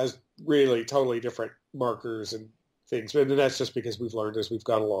has really totally different markers and things. And that's just because we've learned as we've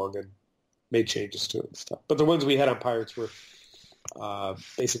gone along and made changes to it and stuff. But the ones we had on Pirates were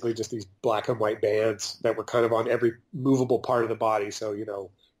basically just these black and white bands that were kind of on every movable part of the body. So,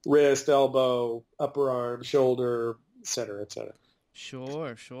 wrist, elbow, upper arm, shoulder, et cetera, et cetera.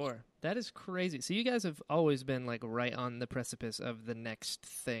 Sure. That is crazy. So you guys have always been like right on the precipice of the next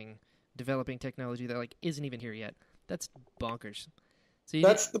thing, developing technology that like isn't even here yet. That's bonkers. So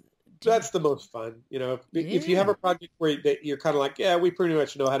that's the most fun. If you have a project where you're kind of like, we pretty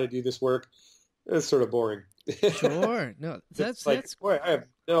much know how to do this work, it's sort of boring. Sure. No, that's boy, I have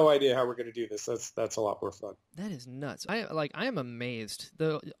no idea how we're going to do this. That's a lot more fun. That is nuts. I am amazed.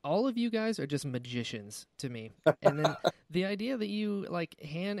 All of you guys are just magicians to me. And then the idea that you like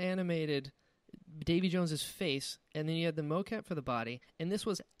hand animated Davy Jones's face, and then you had the mocap for the body, and this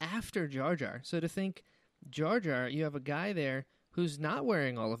was after Jar Jar. So to think Jar Jar, you have a guy there who's not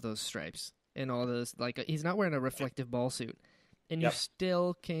wearing all of those stripes and all those, like he's not wearing a reflective ball suit, and you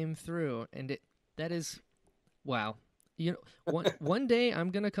still came through, and that is. Wow. One day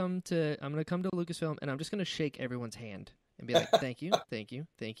I'm gonna come to Lucasfilm, and I'm just gonna shake everyone's hand and be like, thank you,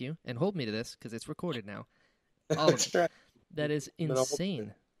 and hold me to this because it's recorded now. All of it. Right. That is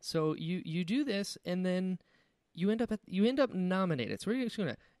insane. So you do this, and then you end up nominated. So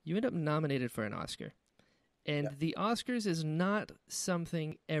you end up nominated for an Oscar, and the Oscars is not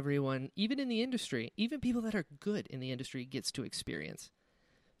something everyone, even in the industry, even people that are good in the industry, gets to experience.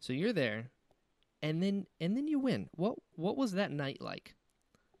 So you're there. And then you win. What was that night like?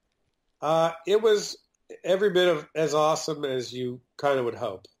 It was every bit of as awesome as you kind of would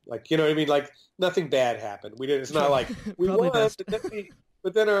hope. Like, you know what I mean? Like, nothing bad happened. It's not like we won,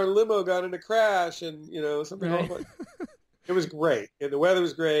 but then our limo got in a crash, and something wrong. It was great. And the weather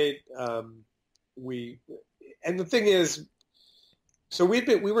was great. And the thing is, so we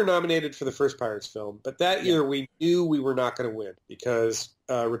were nominated for the first Pirates film, but that year we knew we were not going to win because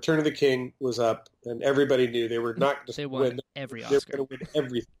Return of the King was up, and everybody knew they were not just win every Oscar. They were going to win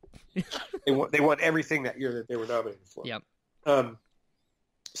everything. they won everything that year that they were nominated for. Yeah.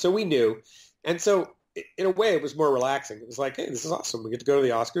 So we knew, and so in a way it was more relaxing. It was like, hey, this is awesome. We get to go to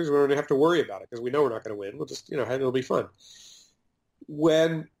the Oscars. We don't have to worry about it because we know we're not going to win. We'll just it'll be fun.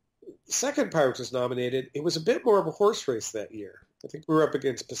 When the second Pirates was nominated, it was a bit more of a horse race that year. I think we were up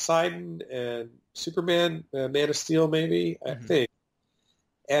against Poseidon and Superman, Man of Steel, maybe, I think.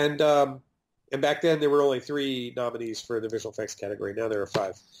 And back then there were only 3 nominees for the visual effects category. Now there are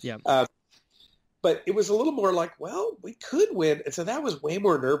 5. Yeah. But it was a little more like, well, we could win. And so that was way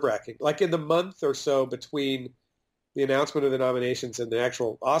more nerve-wracking. Like in the month or so between the announcement of the nominations and the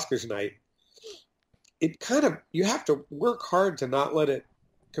actual Oscars night, it kind of, you have to work hard to not let it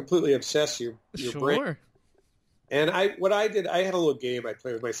completely obsess your brain. And what I did, I had a little game I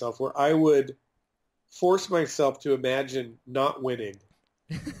played with myself where I would force myself to imagine not winning.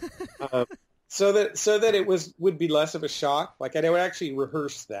 so that it would be less of a shock. Like I would actually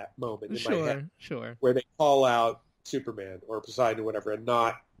rehearse that moment in my head, Sure. where they call out Superman or Poseidon or whatever, and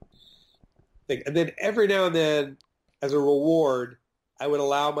not think. And then every now and then, as a reward, I would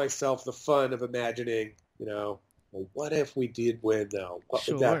allow myself the fun of imagining, well, what if we did win though? What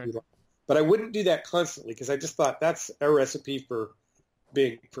would that be like? But I wouldn't do that constantly because I just thought that's a recipe for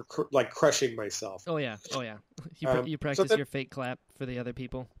crushing myself. Oh yeah. You practice your fake clap for the other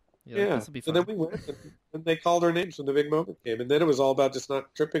people. Like, this will be fun. So then we went, and they called our names when the big moment came, and then it was all about just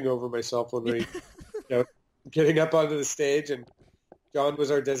not tripping over myself when we, getting up onto the stage, and John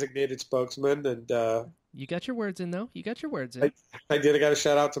was our designated spokesman, and you got your words in though. You got your words in. I did. I got a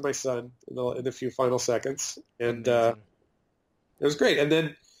shout out to my son in a few final seconds, and it was great. And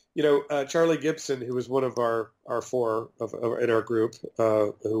then Charlie Gibson, who was one of our four in our group,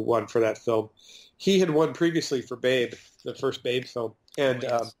 who won for that film, he had won previously for Babe, the first Babe film, and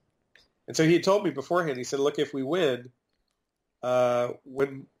and so he had told me beforehand. He said, "Look, if we win,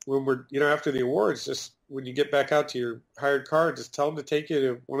 when we're after the awards, just when you get back out to your hired car, just tell them to take you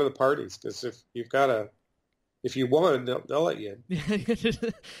to one of the parties because if you won, they'll let you in."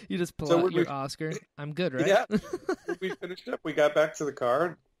 You just pull out your Oscar. I'm good, right? Yeah. We finished up. We got back to the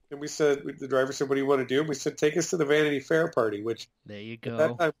car, and we said, the driver said, "What do you want to do?" And we said, "Take us to the Vanity Fair party," which there you go. At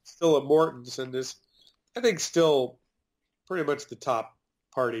that time still at Morton's, and is I think still pretty much the top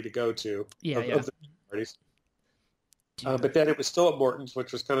party to go to of the parties. But then it was still at Morton's,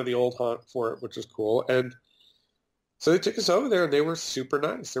 which was kind of the old haunt for it, which was cool. And so they took us over there, and they were super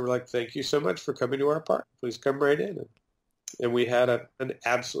nice. They were like, "Thank you so much for coming to our party. Please come right in." And we had an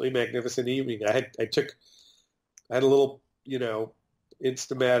absolutely magnificent evening. I had a little, not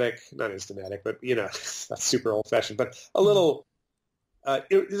Instamatic, but that's super old fashioned, but a little.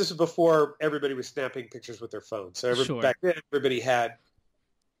 This was before everybody was snapping pictures with their phones. So back then, everybody had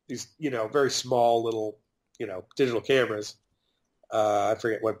these, very small little, digital cameras. I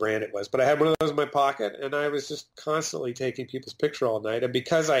forget what brand it was, but I had one of those in my pocket, and I was just constantly taking people's picture all night. And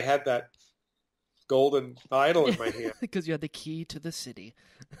because I had that golden idol in my hand, because you had the key to the city.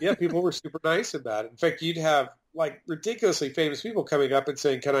 Yeah, people were super nice about it. In fact, you'd have like ridiculously famous people coming up and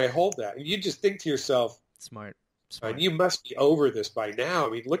saying, "Can I hold that?" And you just think to yourself, "Smart. You must be over this by now. I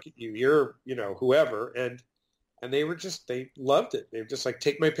mean, look at you. You're, whoever." And they loved it. They were just like,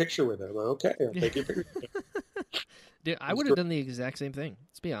 "Take my picture with him." Okay, I'll take your picture. Dude, I would have done the exact same thing.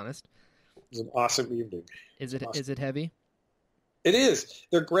 Let's be honest. It was an awesome evening. Is it heavy? It is.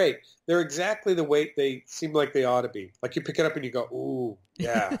 They're great. They're exactly the weight they seem like they ought to be. Like you pick it up and you go, "Ooh,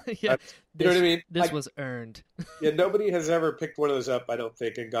 yeah." Yeah. You know what I mean? This was earned. Yeah, nobody has ever picked one of those up, I don't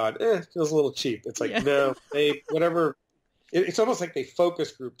think, and gone, it feels a little cheap. It's like, no, whatever. It's almost like they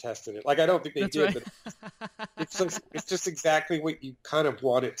focus group tested it. Like, I don't think they did, right. But it's just exactly what you kind of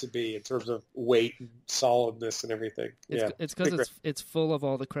want it to be in terms of weight and solidness and everything. It's because it's full of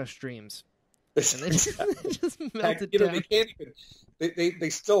all the crushed dreams. And they just melted down. They can't even. They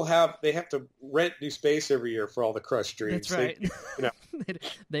still have. They have to rent new space every year for all the crushed dreams. That's right.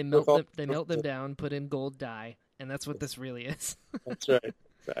 They melt them. They melt them down. Put in gold dye, and that's what this really is. That's right.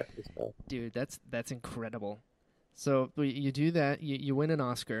 Exactly. Dude, that's incredible. So you do that. You win an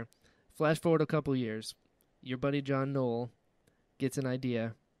Oscar. Flash forward a couple years, your buddy John Knoll gets an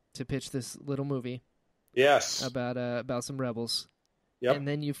idea to pitch this little movie. Yes. About some rebels. Yep. And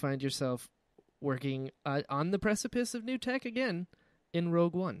then you find yourself working on the precipice of new tech again in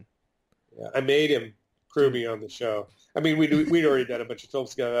Rogue One. Yeah, I made him crew me on the show. I mean, we'd already done a bunch of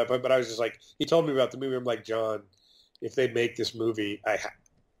films together, but I was just like, he told me about the movie. I'm like, "John, if they make this movie, I'm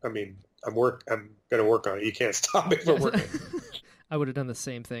going to work on it. You can't stop me from working." I would have done the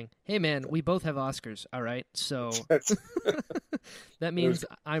same thing. Hey, man, we both have Oscars, all right? So that means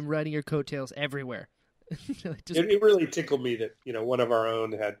I'm riding your coattails everywhere. It really tickled me that one of our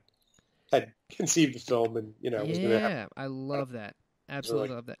own had conceived the film and was going to happen. Yeah, I love that. Absolutely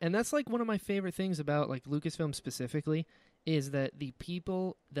love that. And that's like one of my favorite things about like Lucasfilm specifically is that the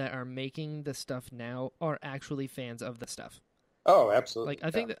people that are making the stuff now are actually fans of the stuff. Oh, absolutely.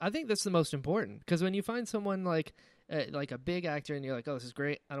 Like I think that's the most important because when you find someone like a big actor and you're like, "Oh, this is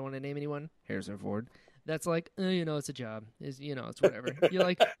great. I don't want to name anyone. Harrison Ford." That's like, it's a job. It's whatever. You're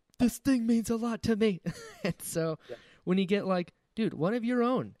like, "This thing means a lot to me." And so when you get like, dude, one of your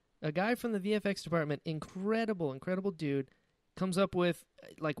own, a guy from the VFX department, incredible dude, comes up with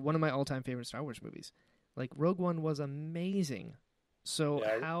like one of my all-time favorite Star Wars movies. Like Rogue One was amazing. So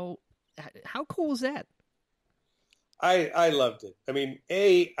how cool was that? I loved it. I mean,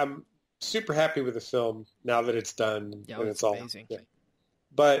 I'm super happy with the film now that it's done Yeah, and it's all. amazing. Yeah.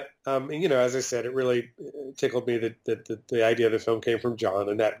 But as I said, it really tickled me that the idea of the film came from John,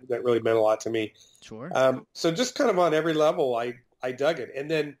 and that really meant a lot to me. Sure. So just kind of on every level, I dug it.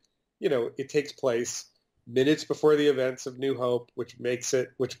 And then, it takes place minutes before the events of New Hope, which puts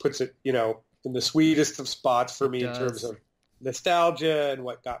it, in the sweetest of spots for me in terms of nostalgia and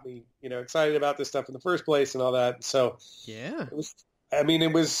what got me, excited about this stuff in the first place and all that. So yeah, it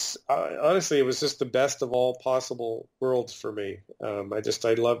was honestly, it was just the best of all possible worlds for me. I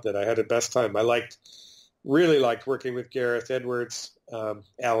loved it. I had the best time. Really liked working with Gareth Edwards.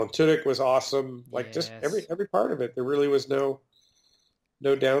 Alan Tudyk was awesome. Just every part of it. There really was no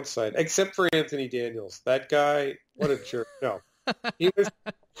downside, except for Anthony Daniels. That guy, what a jerk. No,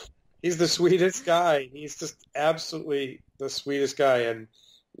 he's the sweetest guy. He's just absolutely the sweetest guy. And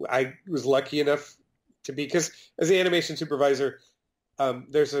I was lucky enough to be, because as the animation supervisor,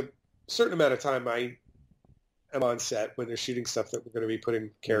 there's a certain amount of time I am on set when they're shooting stuff that we're going to be putting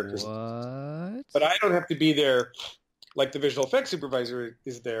characters in. But I don't have to be there like the visual effects supervisor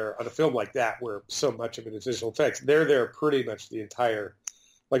is there on a film like that, where so much of it is visual effects. They're there pretty much the entire,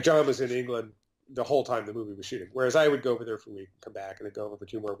 like John was in England the whole time the movie was shooting, whereas I would go over there for a week and come back, and then go over for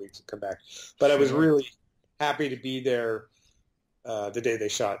 2 more weeks and come back. But I was really happy to be there the day they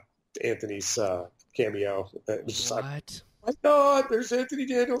shot Anthony's cameo. It was just like, my God, there's Anthony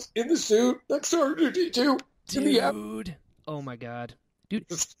Daniels in the suit next to R2-D2. Dude. Oh my God. Dude.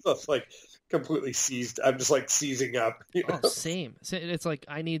 It's like completely seized. I'm just like seizing up. Oh, same. It's like,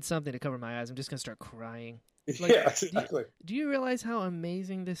 I need something to cover my eyes. I'm just going to start crying. Like, yeah, exactly. Do you realize how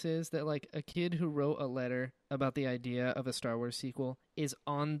amazing this is, that like a kid who wrote a letter about the idea of a Star Wars sequel is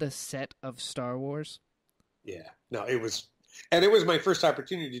on the set of Star Wars? Yeah. No, it was my first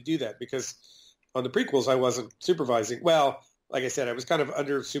opportunity to do that, because on the prequels, I wasn't supervising. Well, like I said, I was kind of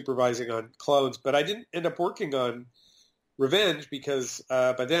under supervising on Clones, but I didn't end up working on Revenge because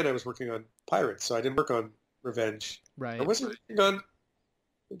by then I was working on Pirates, so I didn't work on Revenge. Right. I wasn't working on.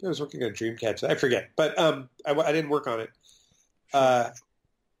 I think I was working on Dreamcatcher. I forget, but I didn't work on it.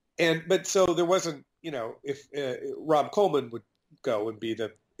 But so there wasn't, if Rob Coleman would go and be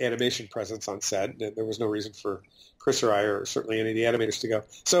the animation presence on set, there was no reason for Chris or I, or certainly any of the animators, to go.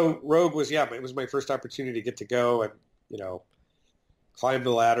 So Rogue was, it was my first opportunity to get to go and, climb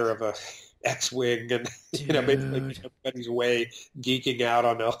the ladder of a X-Wing and, basically make everybody's way geeking out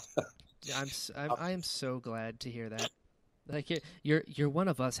on all that. I am so glad to hear that. Like, you're one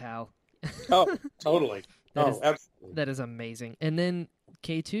of us, Hal. Oh, totally. Absolutely. That is amazing. And then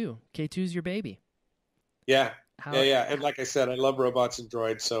K2. K2's your baby. Yeah. Yeah. And like I said, I love robots and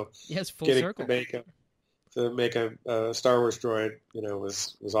droids, so yes, full getting circle. to make a Star Wars droid,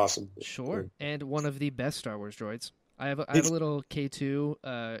 was awesome. Sure. And one of the best Star Wars droids. I have a little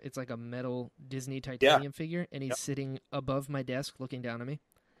K2. It's like a metal Disney titanium figure, and he's sitting above my desk looking down at me.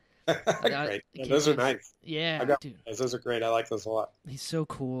 Great. Yeah, those are nice. Yeah, dude. Those are great. I like those a lot. He's so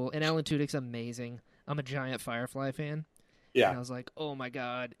cool. And Alan Tudyk's amazing. I'm a giant Firefly fan. Yeah. And I was like, oh my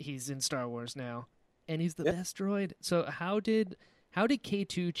God, he's in Star Wars now. And he's the best droid. So how did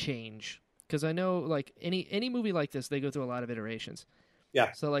K2 change? Because I know, like, any movie like this, they go through a lot of iterations.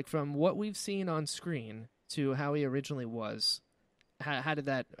 Yeah. So, like, from what we've seen on screen to how he originally was, how did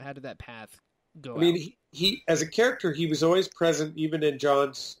that path go? I mean, he as a character, he was always present, even in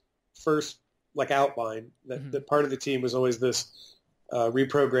John's first outline. That part of the team was always this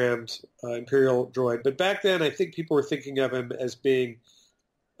reprogrammed Imperial droid. But back then, I think people were thinking of him as being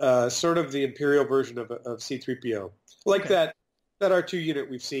sort of the Imperial version of C-3PO, like that R2 unit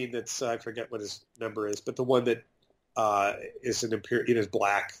we've seen. That's I forget what his number is, but the one that is an Imperial, is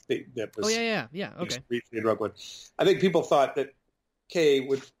black. That was okay. In Rogue One. I think people thought that K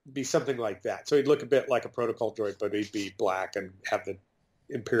would be something like that. So he'd look a bit like a protocol droid, but he'd be black and have the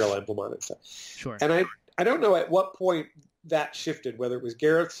Imperial emblem on it. So. Sure. And I don't know at what point that shifted, whether it was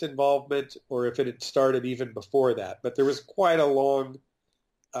Gareth's involvement or if it had started even before that. But there was quite a long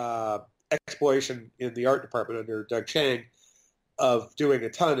exploration in the art department under Doug Chang of doing a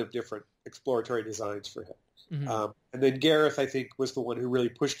ton of different exploratory designs for him. Mm-hmm. And then Gareth, I think, was the one who really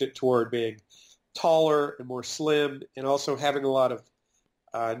pushed it toward being taller and more slim, and also having a lot of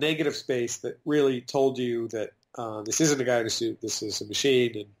negative space that really told you that this isn't a guy in a suit, this is a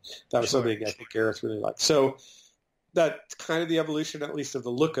machine, and that was something I think Gareth really liked. So that's kind of the evolution, at least of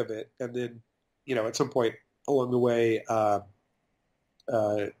the look of it. And then, at some point along the way, Alan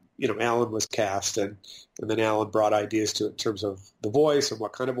was cast, and then Alan brought ideas to it in terms of the voice and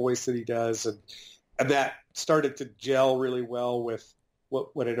what kind of voice that he does, and that started to gel really well with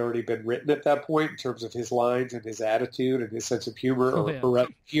what had already been written at that point in terms of his lines and his attitude and his sense of humor, or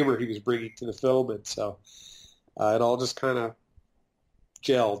humor he was bringing to the film. And so it all just kind of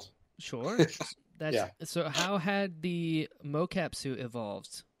gelled. Sure. That's Yeah. so. How had the mocap suit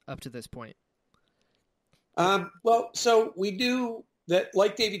evolved up to this point? Well, so we knew that,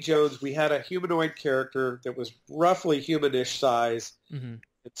 like Davy Jones, we had a humanoid character that was roughly humanish size. Mm-hmm.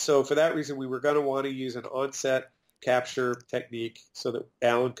 And so for that reason, we were going to want to use an on-set capture technique so that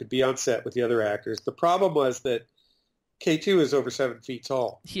Alan could be on set with the other actors. The problem was that K2 is over 7 feet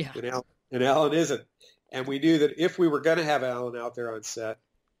tall, Yeah. and Alan isn't. And we knew that if we were going to have Alan out there on set,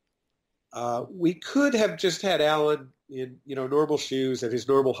 we could have just had Alan in normal shoes at his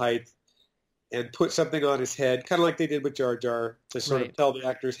normal height and put something on his head, kind of like they did with Jar Jar, to sort of tell the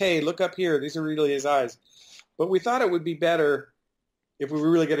actors, hey, look up here. These are really his eyes. But we thought it would be better if we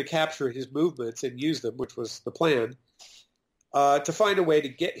were really going to capture his movements and use them, which was the plan, to find a way to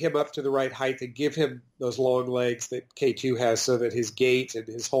get him up to the right height and give him those long legs that K2 has so that his gait and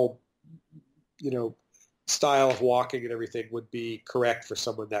his whole, style of walking and everything would be correct for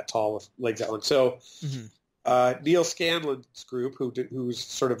someone that tall with legs that long. So Neil Scanlon's group, who's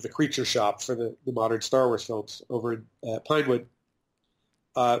sort of the creature shop for the modern Star Wars films over in Pinewood,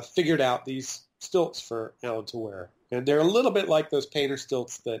 figured out these stilts for Alan to wear. And they're a little bit like those painter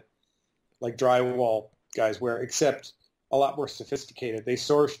stilts that like drywall guys wear, except a lot more sophisticated. They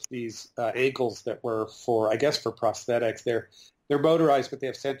sourced these ankles that were for prosthetics. They're motorized, but they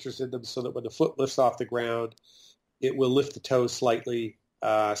have sensors in them so that when the foot lifts off the ground, it will lift the toes slightly,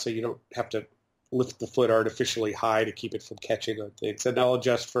 so you don't have to lift the foot artificially high to keep it from catching on things. And they'll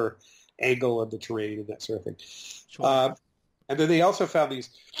adjust for angle and the terrain and that sort of thing. Sure. And then they also found these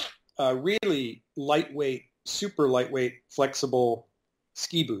really lightweight, super lightweight, flexible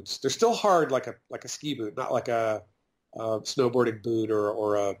ski boots. They're still hard like a ski boot, not like a snowboarding boot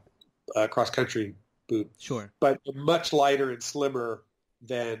or a cross-country boot. Sure. But much lighter and slimmer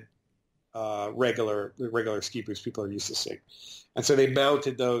than regular ski boots people are used to seeing. And so they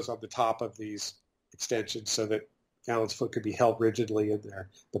mounted those on the top of these extensions so that Alan's foot could be held rigidly in there.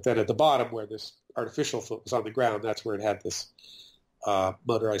 But then at the bottom where this artificial foot was on the ground, that's where it had this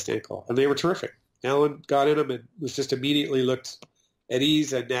motorized ankle. And they were terrific. Alan got in them and was just immediately looked at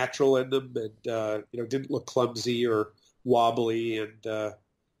ease and natural in them and, didn't look clumsy or wobbly and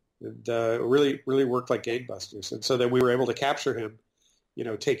really, really worked like gangbusters. And so then we were able to capture him,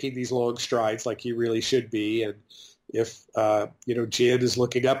 taking these long strides like he really should be. And if, Jan is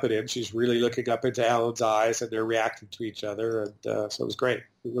looking up at him, she's really looking up into Alan's eyes and they're reacting to each other. And so it was great.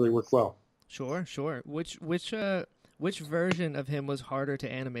 It really worked well. Sure. Which version of him was harder to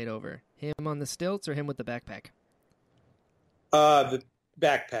animate over? Him on the stilts or him with the backpack? The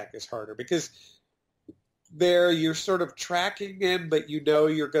backpack is harder because there you're sort of tracking him, but you're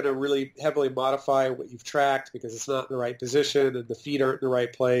going to really heavily modify what you've tracked because it's not in the right position and the feet aren't in the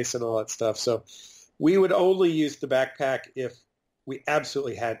right place and all that stuff. So we would only use the backpack if we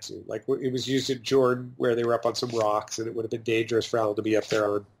absolutely had to. Like it was used in Jordan where they were up on some rocks and it would have been dangerous for Alan to be up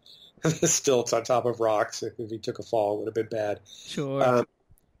there on the stilts on top of rocks. If he took a fall, it would have been bad. Sure.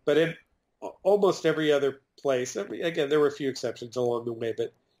 But in almost every other place, again, there were a few exceptions along the way,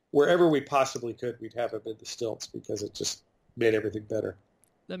 but wherever we possibly could, we'd have him in the stilts because it just made everything better.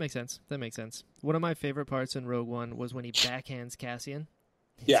 That makes sense. One of my favorite parts in Rogue One was when he backhands Cassian.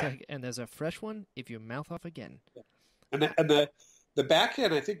 Yeah. And there's a fresh one if you mouth off again. Yeah. And the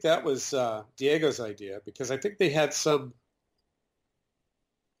backhand, I think that was Diego's idea because I think they had something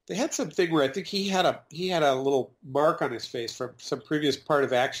where I think he had a little mark on his face from some previous part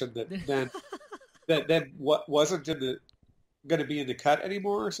of action that then what wasn't going to be in the cut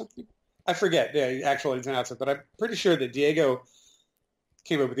anymore or something. I forget the actual ins and outs of it, but I'm pretty sure that Diego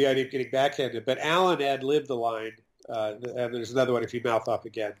came up with the idea of getting backhanded, but Alan ad-libbed the line, and there's another one if you mouth off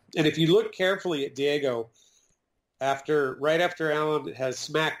again. And if you look carefully at Diego, right after Alan has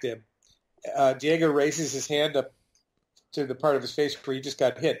smacked him, Diego raises his hand up to the part of his face where he just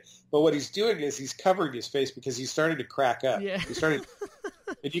got hit. But what he's doing is he's covering his face because he's starting to crack up. Yeah.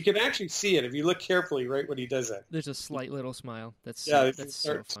 And you can actually see it if you look carefully right when he does that. There's a slight little smile. That's so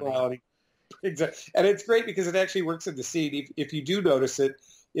funny. Exactly. And it's great because it actually works in the scene. If you do notice it,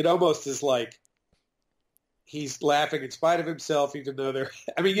 it almost is like he's laughing in spite of himself, even though they're...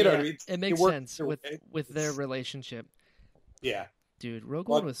 I mean, know what I mean? It makes sense with their relationship. Yeah. Dude, Rogue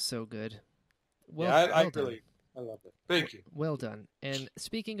One was so good. I love it. Thank you. Well done. And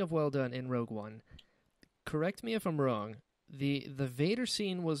speaking of well done in Rogue One, correct me if I'm wrong, the Vader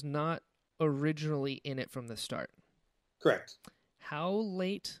scene was not originally in it from the start. Correct. How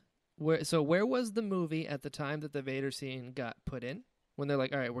late... Where was the movie at the time that the Vader scene got put in? When they're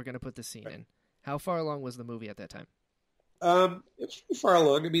like, all right, we're going to put this scene in. How far along was the movie at that time? It's pretty far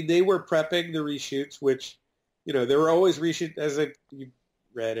along. I mean, they were prepping the reshoots, which, they were always reshoot. As you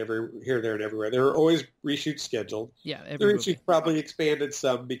read here, there, and everywhere. There were always reshoots scheduled. Yeah, The every movie. reshoots probably expanded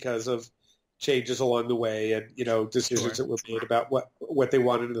some because of changes along the way and, decisions Sure. that were made about what they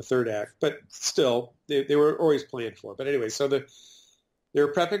wanted in the third act. But still, they were always planned for. But anyway, so they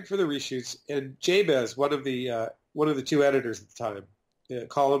were prepping for the reshoots, and Jabez, one of the two editors at the time,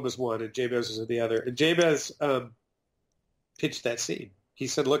 Colin was one and Jabez was the other. And Jabez pitched that scene. He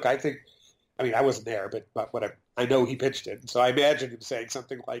said, "Look, I wasn't there, but what I know he pitched it. So I imagine him saying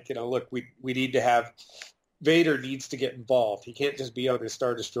something like, look, we need to have Vader needs to get involved. He can't just be on his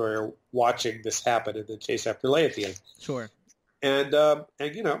Star Destroyer watching this happen and then chase after Leia at the end." Sure. And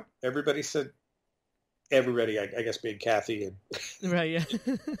everybody said, everybody, I guess being Kathy and Right. Yeah.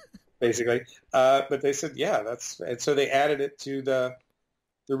 basically, but they said, yeah, and so they added it to the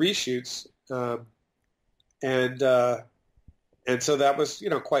reshoots, and so that was,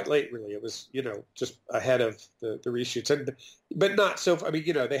 quite late, really. It was, just ahead of the reshoots, but not so. I mean,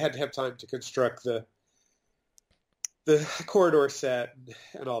 they had to have time to construct the corridor set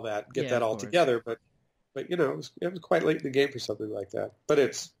and all that, and get that all together. But it was quite late in the game for something like that. But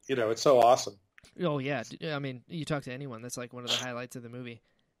it's it's so awesome. Oh yeah, I mean, you talk to anyone, that's like one of the highlights of the movie.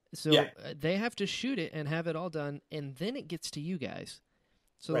 So Yeah. They have to shoot it and have it all done, and then it gets to you guys.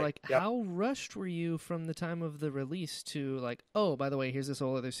 So Right. like, Yep. how rushed were you from the time of the release to like, oh, by the way, here's this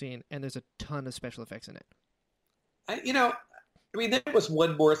whole other scene, and there's a ton of special effects in it. There was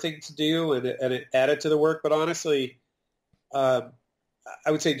one more thing to do, and it added to the work. But honestly, I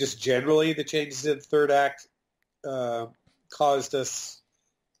would say just generally the changes in the third act caused us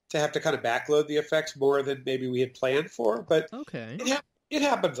to have to kind of backload the effects more than maybe we had planned for. But Okay. it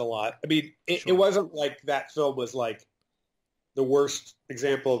happens a lot. I mean, it Sure. wasn't like that film was like the worst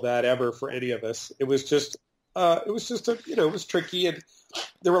example of that ever for any of us. It was just it was tricky, and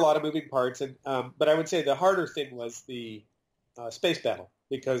there were a lot of moving parts. And but I would say the harder thing was the space battle,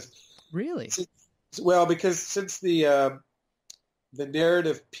 because Really? because since the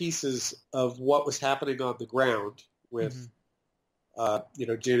narrative pieces of what was happening on the ground with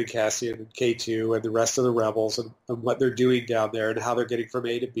June and Cassian and K2 and the rest of the rebels, and what they're doing down there, and how they're getting from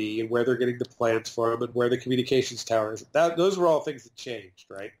A to B, and where they're getting the plans from, and where the communications tower is. Those were all things that changed,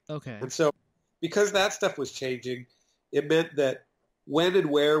 right? Okay. And so because that stuff was changing, it meant that when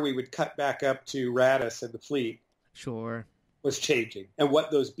and where we would cut back up to Radis and the fleet Sure. was changing, and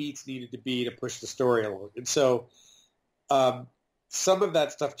what those beats needed to be to push the story along. And so some of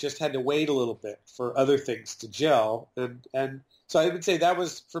that stuff just had to wait a little bit for other things to gel. And so I would say that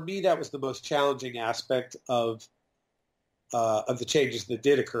was the most challenging aspect of the changes that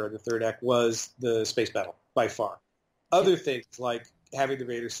did occur in the third act, was the space battle by far. Other things like having the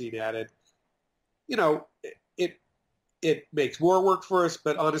Vader scene added, it makes more work for us,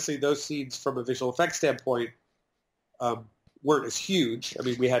 but honestly, those scenes from a visual effects standpoint weren't as huge. I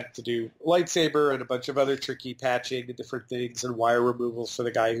mean, we had to do lightsaber and a bunch of other tricky patching and different things, and wire removals for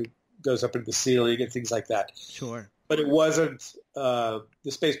the guy who goes up into the ceiling and things like that. Sure. But it wasn't, the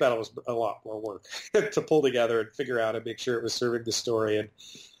space battle was a lot more work to pull together and figure out and make sure it was serving the story, and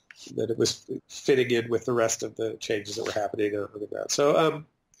that it was fitting in with the rest of the changes that were happening on the ground. So,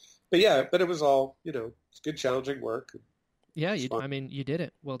 but it was all, it's good, challenging work. Yeah, you did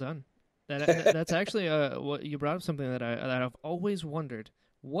it. Well done. That's actually what you brought up, something that I've always wondered.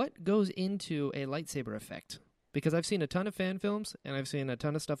 What goes into a lightsaber effect? Because I've seen a ton of fan films, and I've seen a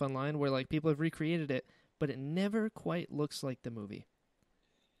ton of stuff online where like people have recreated it, but it never quite looks like the movie.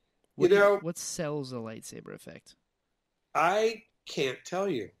 What sells a lightsaber effect? I can't tell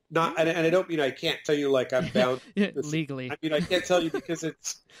you. And I don't mean I can't tell you like I'm bound legally. I mean, I can't tell you because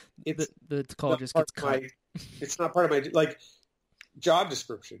it's the call just gets cut. It's not part of my like job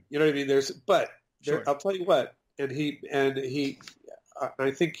description. You know what I mean? Sure. I'll tell you what, and he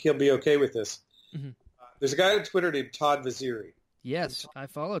I think he'll be okay with this. Mm-hmm. There's a guy on Twitter named Todd Vaziri. Yes, I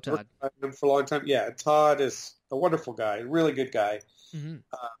follow Todd. I've known him for a long time. Yeah, Todd is a wonderful guy, a really good guy,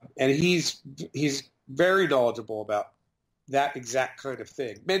 and he's very knowledgeable about that exact kind of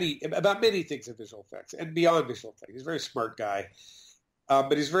thing. About many things in visual effects and beyond visual effects. He's a very smart guy,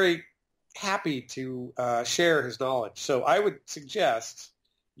 but he's very happy to share his knowledge. So I would suggest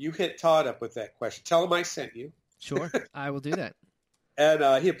you hit Todd up with that question. Tell him I sent you. Sure, I will do that.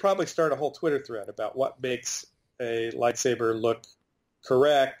 And he'd probably start a whole Twitter thread about what makes a lightsaber look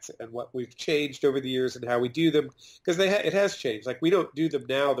correct and what we've changed over the years and how we do them. Because it has changed. Like, we don't do them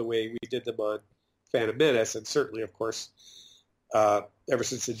now the way we did them on Phantom Menace. And certainly, of course, ever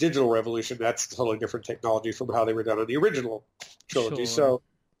since the digital revolution, that's a totally different technology from how they were done on the original trilogy. Sure.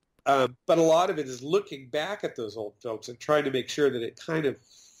 So, but a lot of it is looking back at those old films and trying to make sure that it kind of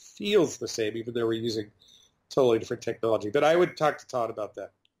feels the same, even though we're using totally different technology. But I would talk to Todd about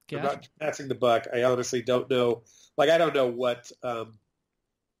that. Gotcha. I'm not passing the buck. I honestly don't know. Like, I don't know what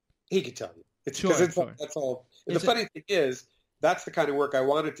he could tell you. It's because that's all. And the funny thing is, that's the kind of work I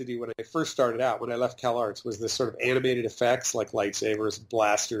wanted to do when I first started out, when I left Cal Arts, was this sort of animated effects like lightsabers and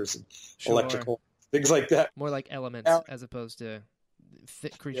blasters and electrical things like that. More like elements as opposed to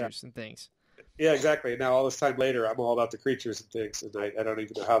creatures and things. Yeah, exactly. Now all this time later, I'm all about the creatures and things, and I don't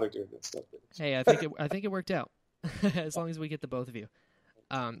even know how they're doing that stuff. Hey, I think it worked out, as long as we get the both of you.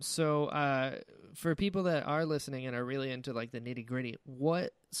 So for people that are listening and are really into like the nitty gritty,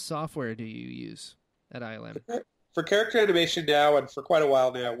 what software do you use at ILM? For character animation now, and for quite a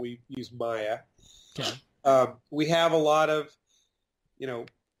while now, we use Maya. Okay. We have a lot of,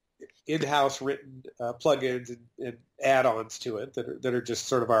 in-house written plugins and add-ons to it that are just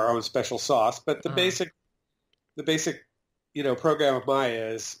sort of our own special sauce. But the basic, program of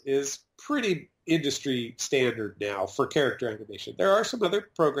Maya is pretty industry standard now for character animation. There are some other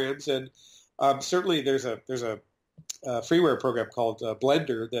programs, and certainly there's a freeware program called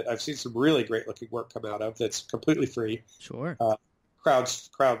Blender that I've seen some really great looking work come out of. That's completely free. Sure.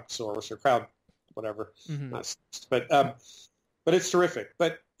 Crowdsource or crowd whatever. Mm-hmm. But it's terrific.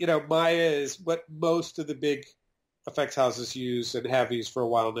 But Maya is what most of the big effects houses use and have used for a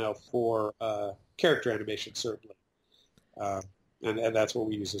while now for character animation, certainly. And that's what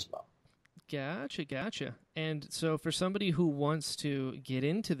we use as well. Gotcha. And so for somebody who wants to get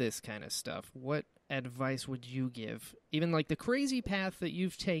into this kind of stuff, what advice would you give? Even like the crazy path that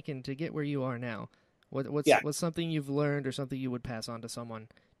you've taken to get where you are now. What's something you've learned or something you would pass on to someone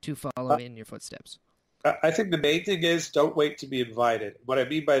to follow in your footsteps? I think the main thing is don't wait to be invited. What I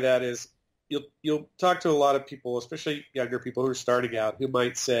mean by that is you'll talk to a lot of people, especially younger people who are starting out, who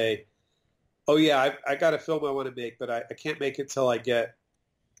might say, oh, yeah, I got a film I want to make, but I can't make it till I get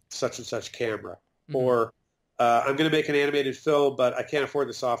such and such camera. Mm-hmm. Or I'm going to make an animated film, but I can't afford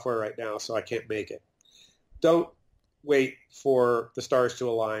the software right now, so I can't make it. Don't wait for the stars to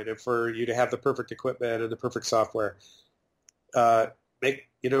align and for you to have the perfect equipment and the perfect software. Make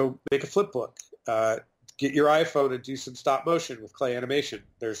a flip book. Get your iPhone and do some stop motion with clay animation.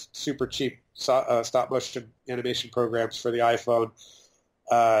 There's super cheap stop motion animation programs for the iPhone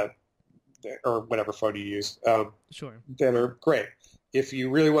or whatever phone you use. Sure. That are great. If you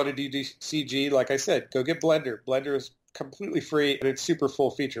really want to do CG, like I said, go get Blender. Blender is completely free and it's super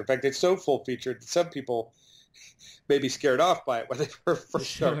full feature. In fact, it's so full featured that some people may be scared off by it when they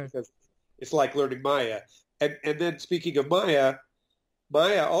first start because it's like learning Maya. And then speaking of Maya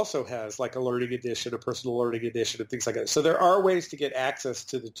also has like a learning edition, a personal learning edition, and things like that. So there are ways to get access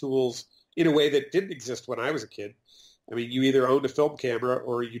to the tools in a way that didn't exist when I was a kid. I mean, you either owned a film camera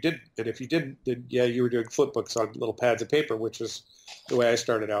or you didn't. And if you didn't, then yeah, you were doing flip books on little pads of paper, which was the way I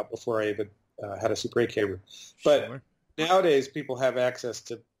started out before I even had a Super 8 camera. But nowadays, people have access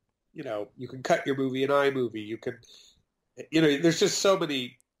to, you can cut your movie in iMovie. You can, there's just so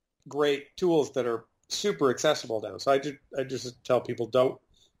many great tools that are super accessible now. So I just tell people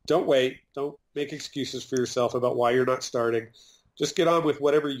don't wait, don't make excuses for yourself about why you're not starting. Just get on with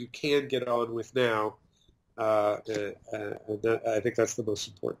whatever you can get on with now. And I think that's the most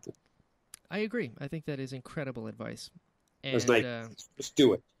important thing. I agree. I think that is incredible advice. And just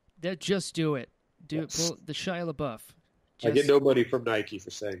do it. Just do it. Pull the Shia LaBeouf. I get no money from Nike for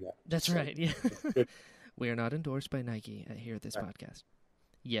saying that. That's right. Yeah. We are not endorsed by Nike here at this podcast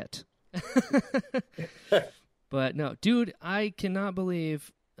yet. But no, dude, I cannot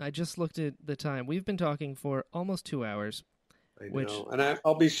believe I just looked at the time. We've been talking for almost 2 hours. I know, and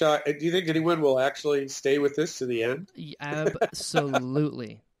I'll be shocked. Do you think anyone will actually stay with this to the end?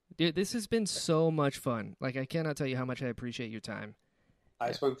 Absolutely. Dude, this has been so much fun. Like, I cannot tell you how much I appreciate your time.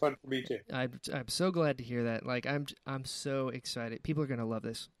 It's been fun for me, too. I'm so glad to hear that. Like, I'm so excited. People are going to love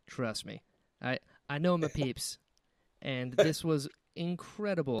this. Trust me. I know my peeps, and this was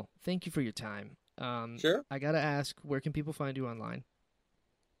incredible. Thank you for your time. Sure. I got to ask, where can people find you online?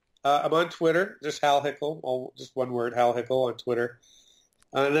 I'm on Twitter, just Hal Hickel, just one word, Hal Hickel on Twitter.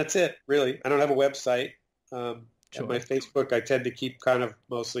 And that's it, really. I don't have a website. Sure. And my Facebook, I tend to keep kind of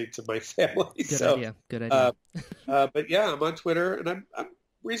mostly to my family. Good idea. But yeah, I'm on Twitter, and I'm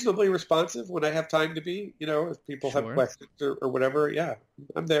reasonably responsive when I have time to be. If people have questions or whatever, yeah,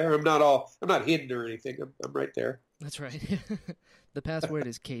 I'm there. I'm not hidden or anything. I'm right there. That's right. The password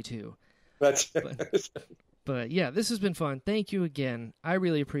is K2. That's But yeah, this has been fun. Thank you again. I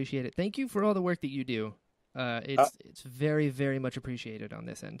really appreciate it. Thank you for all the work that you do. It's very, very much appreciated on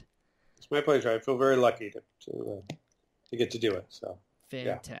this end. It's my pleasure. I feel very lucky to get to do it. So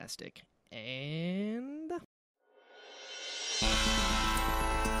fantastic. Yeah. And